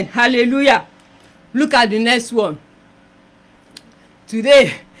 Amen. Hallelujah. Look at the next one.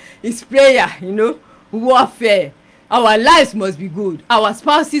 Today is prayer, warfare. Our lives must be good. Our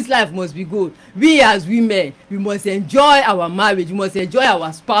spouse's life must be good. We as women, we must enjoy our marriage. We must enjoy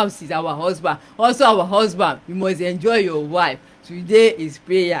our spouses, our husband. Also our husband, we must enjoy your wife. Today is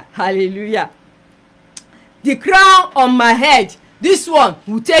prayer. Hallelujah. The crown on my head, this one,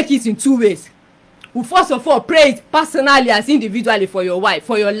 we'll take it in two ways. We'll first of all pray it personally as individually for your wife,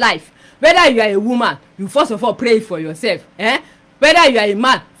 for your life. Whether you are a woman, you first of all pray it for yourself. Whether you are a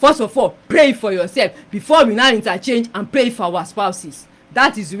man, first of all, pray for yourself before we now interchange and pray for our spouses.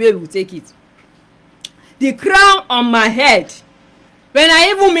 That is the way we take it. The crown on my head. When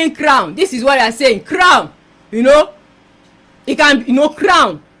I even mean crown, this is what I say. Crown, it can,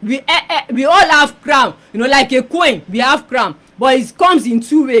 crown. We all have crown. Like a coin, we have crown. But it comes in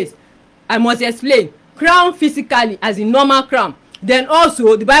two ways. I must explain. Crown physically as a normal crown. Then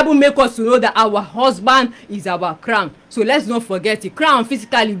also, the Bible makes us to know that our husband is our crown. So let's not forget it. Crown,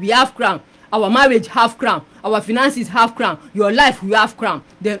 physically, we have crown. Our marriage have crown. Our finances have crown. Your life, we have crown.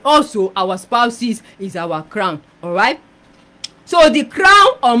 Then also, our spouses is our crown. All right? So the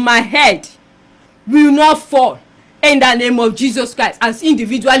crown on my head will not fall. In the name of Jesus Christ. As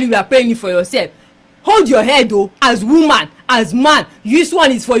individually, we are praying for yourself. Hold your head though, as woman, as man. This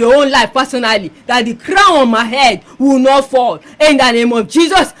one is for your own life personally. That the crown on my head will not fall. In the name of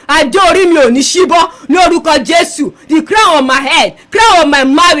Jesus. Adori mi ò ní ṣíbọ́ lórúkọ Jésù. The crown on my head, crown on my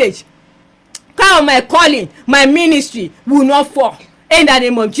marriage, crown on my calling, my ministry will not fall. In the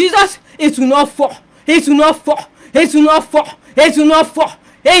name of Jesus, it will not fall. It will not fall. It will not fall. It will not fall.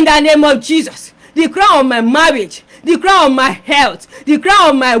 In the name of Jesus. The crown of my marriage, the crown of my health, the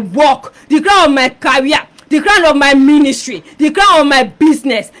crown of my work, the crown of my career, the crown of my ministry, the crown of my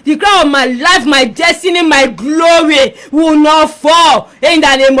business, the crown of my life, my destiny, my glory will not fall. In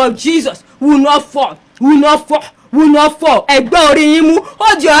the name of Jesus, will not fall, will not fall, will not fall.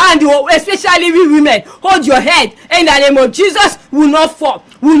 Hold your hand, especially we women. Hold your head. In the name of Jesus, will not fall,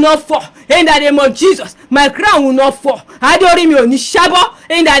 will not fall. In the name of Jesus, my crown will not fall.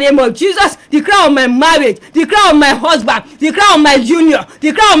 In the name of Jesus, the crown of my marriage, the crown of my husband, the crown of my junior,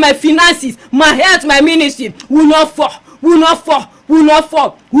 the crown of my finances, my health, my ministry will not fall, will not fall, will not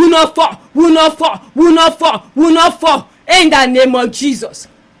fall, will not fall, will not fall, will not fall, will not fall. In the name of Jesus.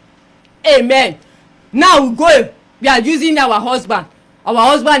 Amen. Now we go. We are using our husband. Our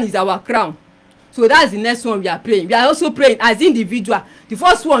husband is our crown. So that's the next one we are praying. We are also praying as individual. The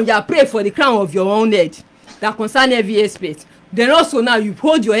first one, you are praying for the crown of your own head that concern every aspect. Then also now you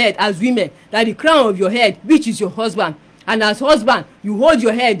hold your head as women, that the crown of your head, which is your husband, and as husband you hold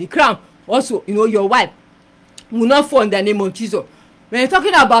your head, the crown also, your wife will not fall in the name of Jesus. When you're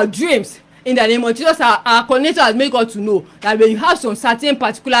talking about dreams, in the name of Jesus, our coordinator has made us to know that when you have some certain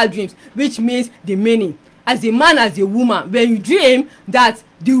particular dreams, which means the meaning, as a man, as a woman, when you dream that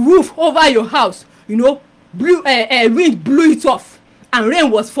the roof over your house, wind blew it off and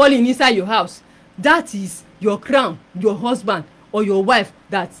rain was falling inside your house, that is your crown, your husband or your wife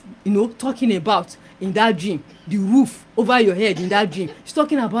that talking about in that dream. The roof over your head in that dream, it's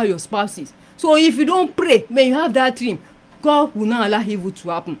talking about your spouses. So if you don't pray when you have that dream, God will not allow evil to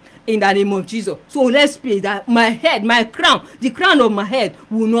happen in the name of Jesus. So let's pray that my head, my crown, the crown of my head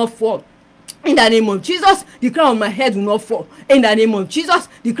will not fall. In the name of Jesus, the crown of my head will not fall. In the name of Jesus,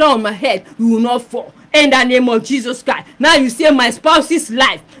 the crown of my head will not fall. In the name of Jesus Christ. Now you say my spouse's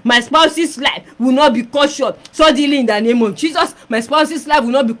life will not be cut short suddenly in the name of Jesus. My spouse's life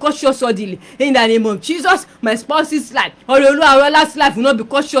will not be cut short suddenly in the name of Jesus. My spouse's life, Oreoluwa's life will not be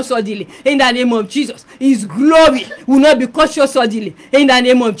cut short suddenly in the name of Jesus. His glory will not be cut short suddenly in the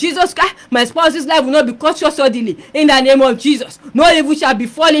name of Jesus Christ. My spouse's life will not be cut short suddenly in the name of Jesus. No evil shall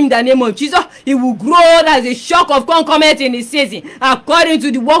befall him in the name of Jesus. He will grow as a shock of concomitant in his season according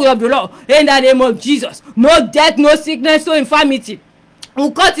to the word of the Lord in the name of Jesus. No death, no sickness, no infirmity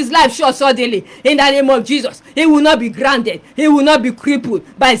will cut his life short suddenly in the name of Jesus. He will not be grounded. He will not be crippled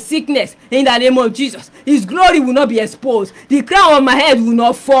by sickness in the name of Jesus. His glory will not be exposed. The crown of my head will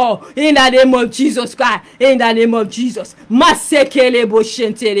not fall in the name of Jesus Christ. In the name of Jesus. In the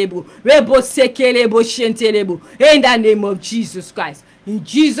name of Jesus Christ. In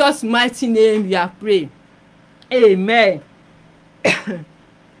Jesus' mighty name we are praying. Amen.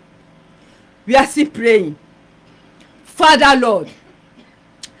 We are still praying. Father Lord,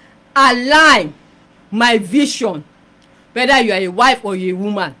 align my vision, whether you are a wife or a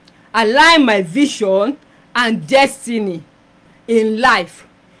woman, align my vision and destiny in life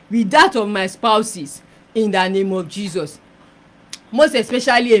with that of my spouses in the name of Jesus. Most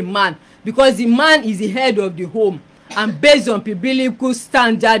especially a man, because the man is the head of the home and based on biblical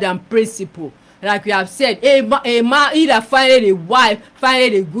standard and principle. Like we have said, a man either findeth a wife,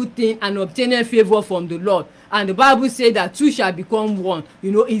 findeth a good thing, and obtaineth favor from the Lord. And the Bible says that two shall become one.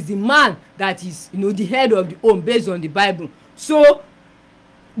 Is the man that is, the head of the home based on the Bible. So,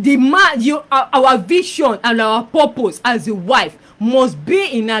 the man, our vision and our purpose as a wife must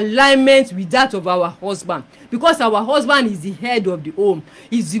be in alignment with that of our husband, because our husband is the head of the home.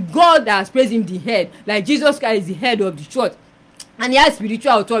 It's the God that has placed him the head, like Jesus Christ is the head of the church, and he has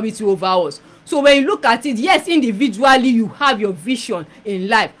spiritual authority over us. So when you look at it, yes, individually you have your vision in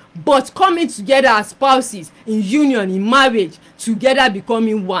life, but coming together as spouses in union, in marriage, together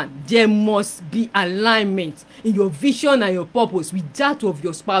becoming one, there must be alignment in your vision and your purpose with that of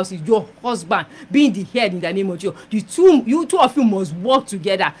your spouses, your husband being the head in the name of Jesus. You two of you must work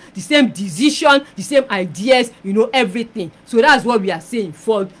together, the same decision, the same ideas, everything. So that's what we are saying,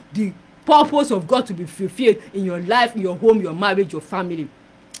 for the purpose of God to be fulfilled in your life, in your home, your marriage, your family.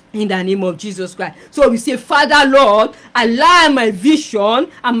 In the name of Jesus Christ. So we say, Father Lord, align my vision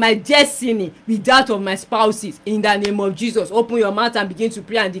and my destiny with that of my spouses. In the name of Jesus. Open your mouth and begin to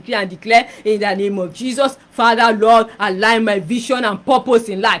pray and declare in the name of Jesus. Father Lord, align my vision and purpose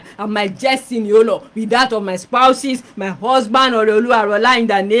in life and my destiny, O Lord, with that of my spouses, my husband, Oreoluwa, in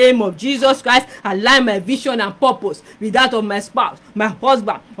the name of Jesus Christ. Align my vision and purpose with that of my spouse, my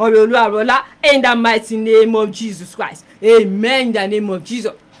husband, Oreoluwa, in the mighty name of Jesus Christ. Amen. In the name of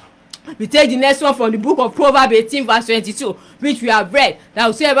Jesus. We take the next one from the book of Proverbs 18 verse 22, which we have read, that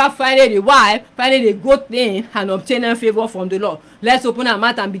whosoever findeth a wife findeth a good thing and obtaineth favor from the Lord. Let's open our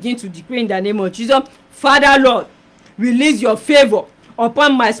mouth and begin to decree in the name of Jesus. Father Lord, release your favor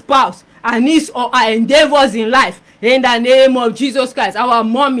upon my spouse and his or her endeavors in life. In the name of Jesus Christ. Our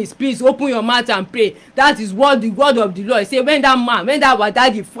mommies, please open your mouth and pray. That is what the word of the Lord say. When that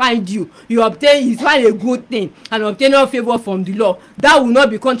daddy find you, he find a good thing and obtain no favor from the Lord. That will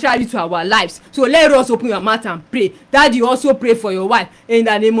not be contrary to our lives. So let us open your mouth and pray. Daddy, also pray for your wife in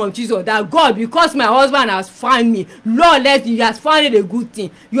the name of Jesus. That God, because my husband has found me, Lord, he has found a good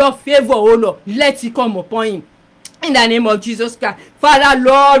thing. Your favor, oh Lord, let it come upon him. In the name of Jesus Christ. Father,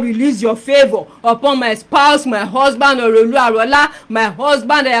 Lord, release your favor upon my spouse, my husband, Oreoluwa, my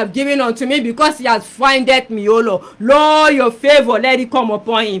husband that you have given unto me because he has findeth me, O Lord. Lord, your favor, let it come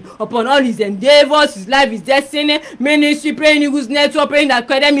upon him, upon all his endeavors, his life, his destiny, ministry, Praying Eagles Network, Praying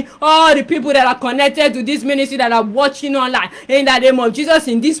Academy, all the people that are connected to this ministry that are watching online. In the name of Jesus,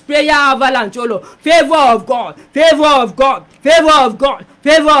 in this prayer avalanche, O Lord, favor of God, favor of God, favor of God,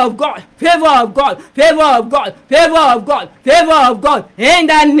 favor of God, favor of God, favor of God, favor of God, favor of God, in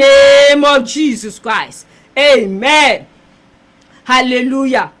the name of Jesus Christ. Amen.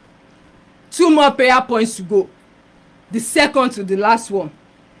 Hallelujah. 2 more prayer points to go. The second to the last one.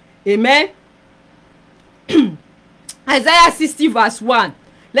 Amen. Isaiah 60 verse 1.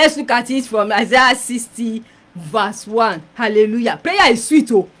 Let's look at it from Isaiah 60 verse 1. Hallelujah. Prayer is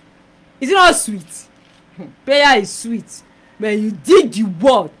sweet, oh. Is it not sweet? Prayer is sweet. When you dig the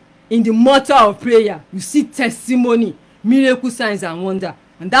word in the mortar of prayer, you see testimony, miracle, signs and wonder.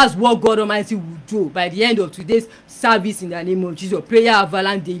 And that's what God Almighty will do by the end of today's service in the name of Jesus. Prayer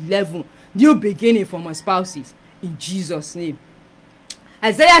Avalanche Day 11. New beginning for my spouses. In Jesus' name.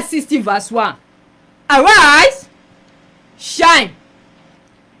 Isaiah 60 verse 1. Arise, shine,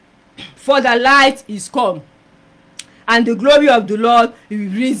 for the light is come, and the glory of the Lord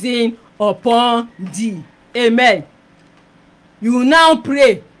is risen upon thee. Amen. You will now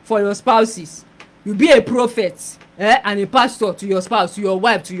pray for your spouses. You be a prophet and a pastor to your spouse, to your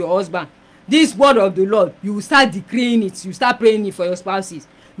wife, to your husband. This word of the Lord, you will start decreeing it. You start praying it for your spouses.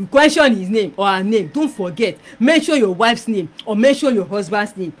 You question his name or her name. Don't forget. Mention your wife's name or mention your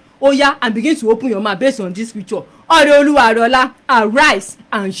husband's name. Oh yeah, and begin to open your mouth based on this scripture. Oreoluwa, arise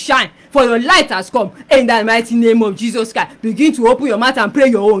and shine, for your light has come. In the mighty name of Jesus Christ, begin to open your mouth and pray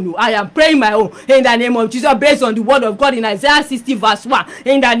your own. I am praying my own in the name of Jesus, based on the word of God in Isaiah 60 verse 1.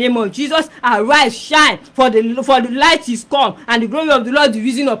 In the name of Jesus, arise, shine, for the light is come, and the glory of the Lord is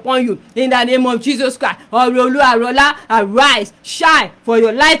risen upon you. In the name of Jesus Christ, Oreoluwa, arise, shine, for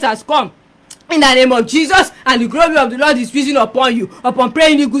your light has come. In the name of Jesus, and the glory of the Lord is risen upon you, upon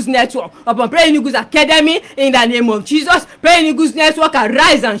Praying Eagles Network, upon Praying Eagles Academy. In the name of Jesus, Praying Eagles Network,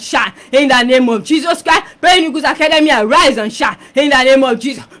 arise and shine. In the name of Jesus Christ, Praying Eagles Academy, arise and shine. In the name of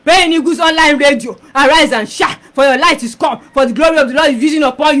Jesus, Praying Eagles Online Radio, arise and shine, for your light is come, for the glory of the Lord is risen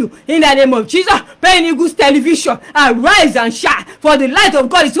upon you. In the name of Jesus, Praying Eagles Television, arise and shine, for the light of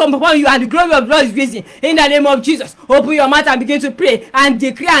God is come upon you, and the glory of the Lord is risen. In the name of Jesus, open your mouth and begin to pray and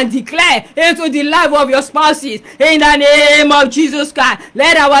decree and declare into the life of your spouses. In the name of Jesus Christ,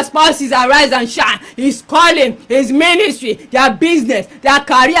 let our spouses arise and shine. His calling, his ministry, their business, their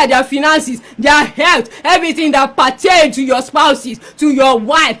career, their finances, their health, everything that pertains to your spouses, to your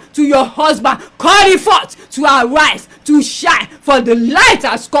wife, to your husband, call it forth to arise, to shine, for the light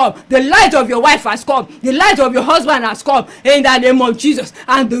has come. The light of your wife has come. The light of your husband has come. In the name of Jesus,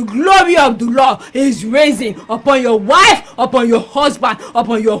 and the glory of the Lord is rising upon your wife, upon your husband,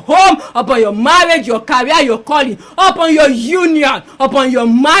 upon your home, upon your marriage, your career, your calling, upon your union, upon your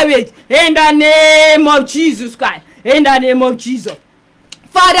marriage. In the name of Jesus Christ. In the name of Jesus.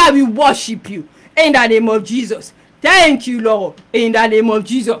 Father, we worship you. In the name of Jesus. Thank you, Lord. In the name of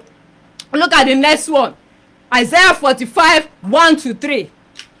Jesus. Look at the next one. Isaiah 45, 1-3.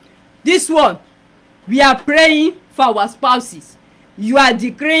 This one, we are praying for our spouses. You are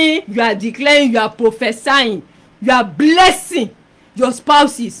declaring, you are prophesying, you are blessing your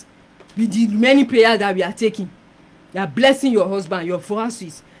spouses with the many prayers that we are taking. You are blessing your husband, your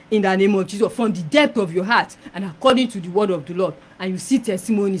spouses, in the name of Jesus, from the depth of your heart and according to the word of the Lord. And you see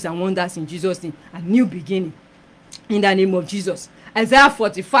testimonies and wonders in Jesus' name. A new beginning in the name of Jesus. Isaiah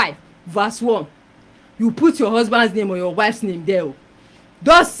 45, verse 1. You put your husband's name or your wife's name there.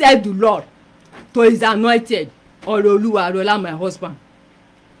 Thus said the Lord to his anointed, Oreoluwa, my husband.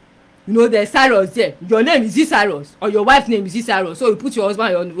 You know, there's Cyrus there. Your name is Cyrus, or your wife's name is Cyrus. So you put your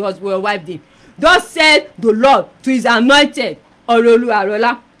husband or your wife's name. Thus said the Lord to his anointed,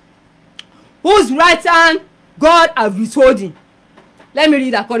 Oreoluwa, whose right hand God has withholden. Let me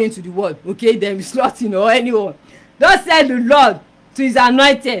read according to the word. Okay, then we slot in or anyone. Thus said the Lord to his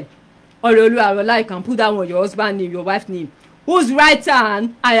anointed, Oreoluwa, you can put that one, your husband's name, your wife's name. Whose right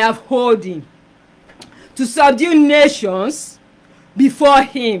hand I have holding, to subdue nations before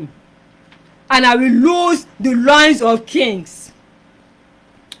him, and I will loose the loins of kings,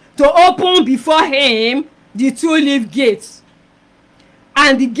 to open before him the two-leaf gates,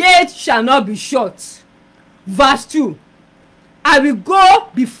 and the gate shall not be shut. Verse 2. I will go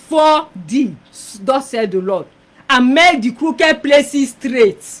before thee, thus said the Lord, and make the crooked places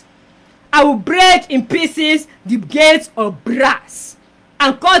straight. I will break in pieces the gates of brass,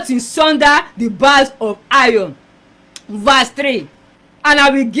 and cut in sunder the bars of iron. Verse 3. And I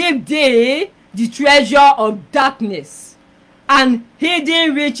will give thee the treasure of darkness and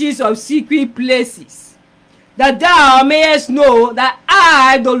hidden riches of secret places, that thou mayest know that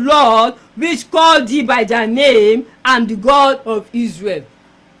I, the Lord, which called thee by thy name, am the God of Israel.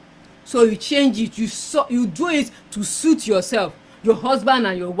 So you change it, you do it to suit yourself, your husband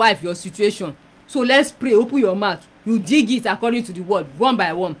and your wife, your situation. So let's pray. Open your mouth. You dig it according to the word, one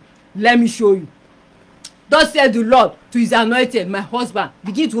by one. Let me show you. Thus said the Lord to his anointed, my husband.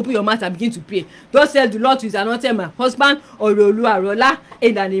 Begin to open your mouth and begin to pray. Thus said the Lord to his anointed, my husband, Oreoluwa,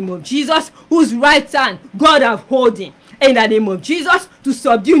 in the name of Jesus, whose right hand God hath holding, in the name of Jesus, to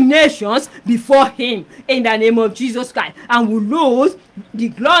subdue nations before him, in the name of Jesus Christ, and will lose the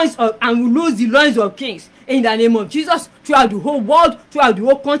loins of kings, in the name of Jesus, throughout the whole world, throughout the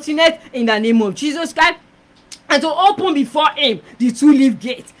whole continent, in the name of Jesus Christ, and to open before him the two-leaf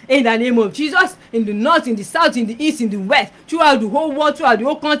gate, in the name of Jesus, in the north, in the south, in the east, in the west, throughout the whole world, throughout the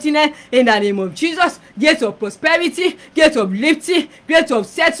whole continent, in the name of Jesus, gate of prosperity, gate of lifting, gate of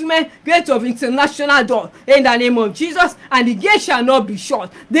settlement, gate of international door, in the name of Jesus, and the gate shall not be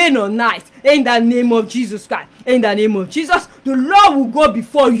shut day nor night, in the name of Jesus Christ. In the name of Jesus, the Lord will go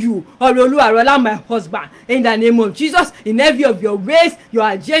before you, Oreoluwa, my husband, in the name of Jesus, in every of your ways, your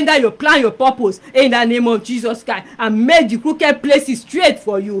agenda, your plan, your purpose, in the name of Jesus Christ, and make the crooked places straight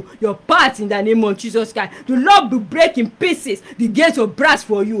for you, your path, in the name of Jesus Christ. The Lord will break in pieces the gates of brass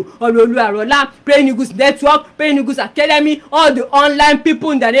for you, Oreoluwa, Praying Eagles Network, Praying Eagles Academy, all the online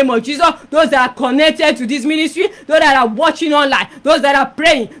people, in the name of Jesus, those that are connected to this ministry, those that are watching online, those that are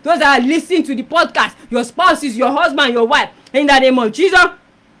praying, those that are listening to the podcast, your spouses, your husband, your wife, in the name of Jesus,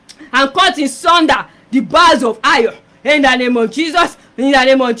 and cut in sunder the bars of iron, in the name of Jesus, in the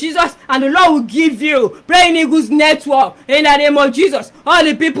name of Jesus, and the Lord will give you Praying Eagles Network, in the name of Jesus, all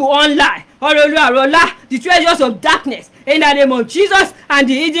the people online, Oreoluwa, the treasures of darkness, in the name of Jesus, and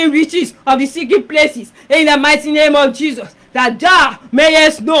the hidden riches of the secret places, in the mighty name of Jesus, that thou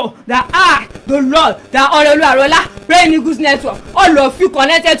mayest know that I, the Lord, that Oreoluwa, Praying Eagles Network, all of you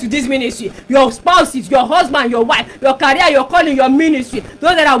connected to this ministry, your spouses, your husband, your wife, your career, your calling, your ministry,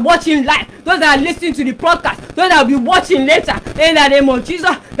 those that are watching live, those that are listening to the podcast, those that will be watching later, in the name of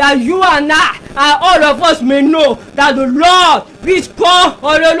Jesus, that you and I, and all of us may know that the Lord, which call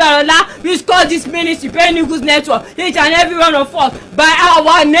Oreoluwa, which call this ministry, Praying Eagles Network, each and every one of us, by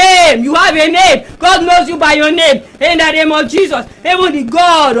our name. You have a name. God knows you by your name, in the name of Jesus. Even the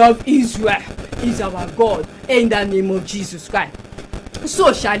God of Israel is our God, in the name of Jesus Christ.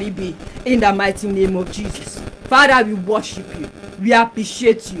 So shall it be, in the mighty name of Jesus. Father, we worship you, we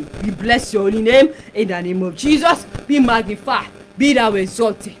appreciate you, we bless your holy name, in the name of Jesus. Be magnified, be thou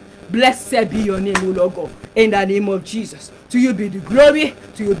exalted, blessed be your name, O Lord God, in the name of Jesus. To you be the glory,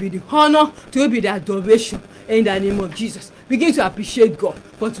 to you be the honor, to you be the adoration, in the name of Jesus. Begin to appreciate God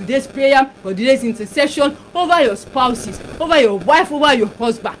for today's prayer, for today's intercession, over your spouses, over your wife, over your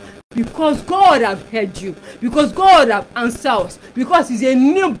husband. Because God have heard you, because God have answered us, because it's a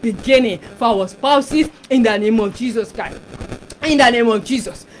new beginning for our spouses, in the name of Jesus Christ. In the name of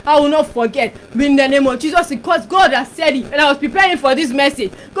Jesus, I will not forget, in the name of Jesus, because God has said it. And I was preparing for this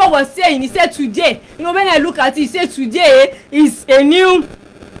message, God was saying, he said today, when I look at it, he said today is a new,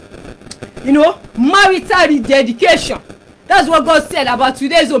 marital rededication. That's what God said about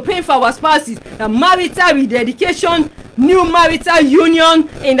today. So praying for our spouses, the marital rededication, new marital union,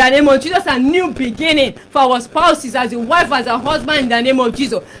 in the name of Jesus, and new beginning for our spouses, as a wife, as a husband, in the name of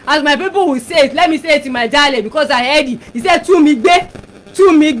Jesus. As my people will say it, let me say it in my dialect, because I heard it. He said, two migbe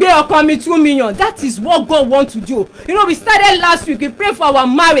or call me 2 million. That is what God wants to do. We started last week, we prayed for our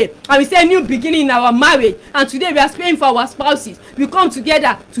marriage, and we said new beginning in our marriage. And today we are praying for our spouses. We come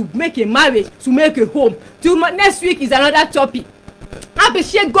together to make a marriage, to make a home. Next week is another topic. I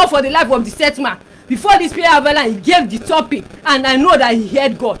appreciate God for the life of the set man. Before this prayer avalanche, he gave the topic, and I know that he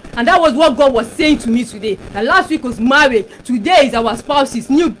heard God, and that was what God was saying to me today. That last week was marriage, today is our spouses,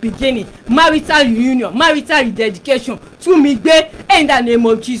 new beginning, marital reunion, marital rededication. To me, in the name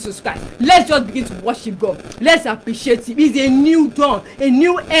of Jesus Christ, let's just begin to worship God. Let's appreciate Him. It's a new dawn, a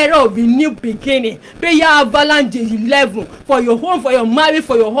new era of a new beginning. Prayer avalanche 11 for your home, for your marriage,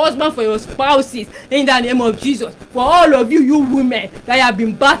 for your husband, for your spouses. In the name of Jesus, for all of you women that have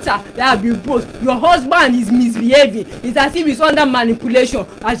been battered, that have been bruised, your husband is misbehaving. It's as if he's under manipulation.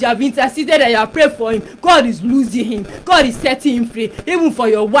 As you have interceded and you have prayed for him, God is losing him. God is setting him free. Even for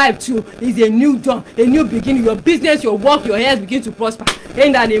your wife too, it's a new dawn, a new beginning. Your business, your work, your health begin to prosper.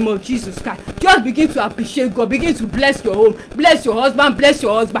 In the name of Jesus Christ. Just begin to appreciate God. Begin to bless your home. Bless your husband. Bless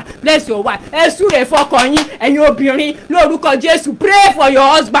your husband. Bless your wife. Ẹ súre fọ́kọ yín, ẹ̀yin obìnrin, lórúkọ Jésù. Pray for your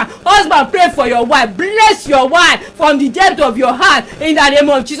husband. Husband, pray for your wife. Bless your wife from the depth of your heart in the name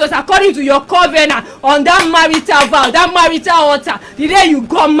of Jesus, according to your covenant on that marital vow, that marital altar. The day you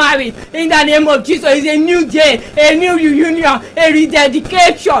got married, in the name of Jesus, is a new day, a new reunion, a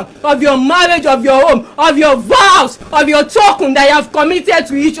rededication of your marriage, of your home, of your vows, of your token that you have committed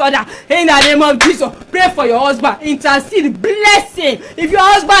to each other. In the name of Jesus, pray for your husband. Intercede, bless him. If your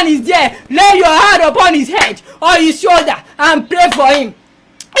husband is there, lay your hand upon his head or his shoulder and pray for him.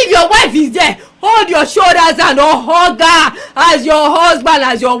 If your wife is there, hold your shoulders and hug her as your husband,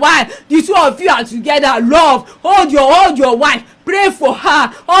 as your wife. The two of you are together. Love. Hold your wife. Pray for her.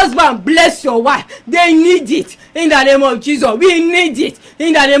 Husband, bless your wife. They need it in the name of Jesus. We need it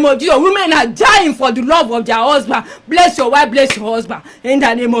in the name of Jesus. Women are dying for the love of their husband. Bless your wife, bless your husband in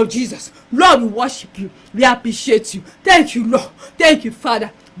the name of Jesus. Lord, we worship you. We appreciate you. Thank you, Lord. Thank you,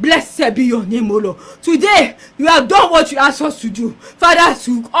 Father. Blessed be your name, O Lord. Today, you have done what you asked us to do. Father,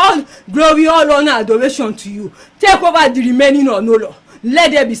 to all glory, all honor, adoration to you. Take over the remaining on, O Lord.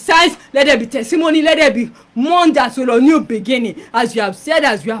 Let there be signs, let there be testimony, let there be wonders, O Lord, new beginning. As you have said,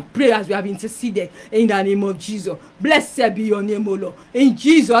 as you have prayed, as you have interceded, in the name of Jesus. Blessed be your name, O Lord. In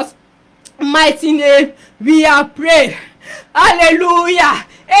Jesus' mighty name, we are praying. Hallelujah.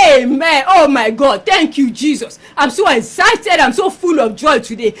 Amen. Oh my God. Thank you, Jesus. I'm so excited. I'm so full of joy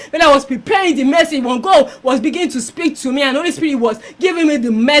today. When I was preparing the message, when God was beginning to speak to me and Holy Spirit was giving me the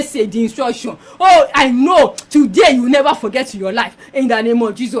message, the instruction. Oh, I know today you will never forget in your life. In the name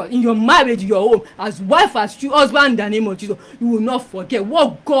of Jesus. In your marriage, your home, as wife, as husband, in the name of Jesus. You will not forget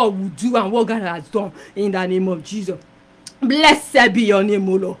what God will do and what God has done. In the name of Jesus. Blessed be your name,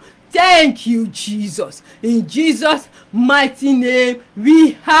 O Lord. Thank you, Jesus. In Jesus' mighty name,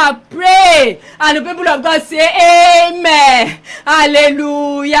 we have prayed. And the people of God say, Amen.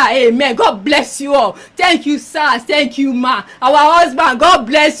 Hallelujah. Amen. God bless you all. Thank you, sir. Thank you, ma. Our husband, God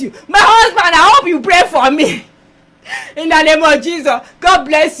bless you. My husband, I hope you pray for me. In the name of Jesus, God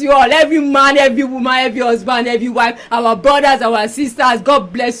bless you all. Every man, every woman, every husband, every wife, our brothers, our sisters,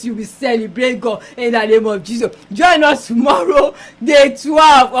 God bless you. We celebrate God in the name of Jesus. Join us tomorrow, day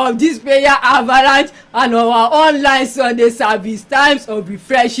 12 of this prayer avalanche, and our online Sunday service, times of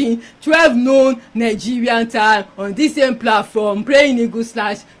refreshing, 12 noon Nigerian time, on this same platform,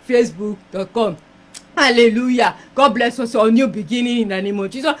 prayingeagle.facebook.com. Hallelujah. God bless us all. New beginning in the name of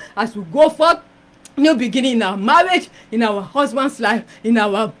Jesus as we go forth. New beginning in our marriage, in our husband's life, in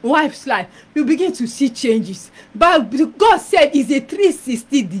our wife's life. You begin to see changes. But God said it's a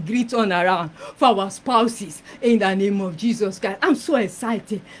 360-degree turnaround for our spouses in the name of Jesus Christ. I'm so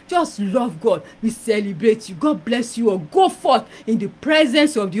excited. Just love God. We celebrate you. God bless you all. Go forth in the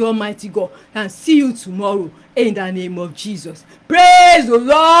presence of the Almighty God and see you tomorrow in the name of Jesus. Praise the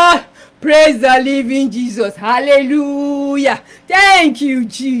Lord. Praise the living Jesus. Hallelujah. Thank you,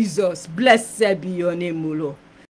 Jesus. Blessed be your name, O Lord.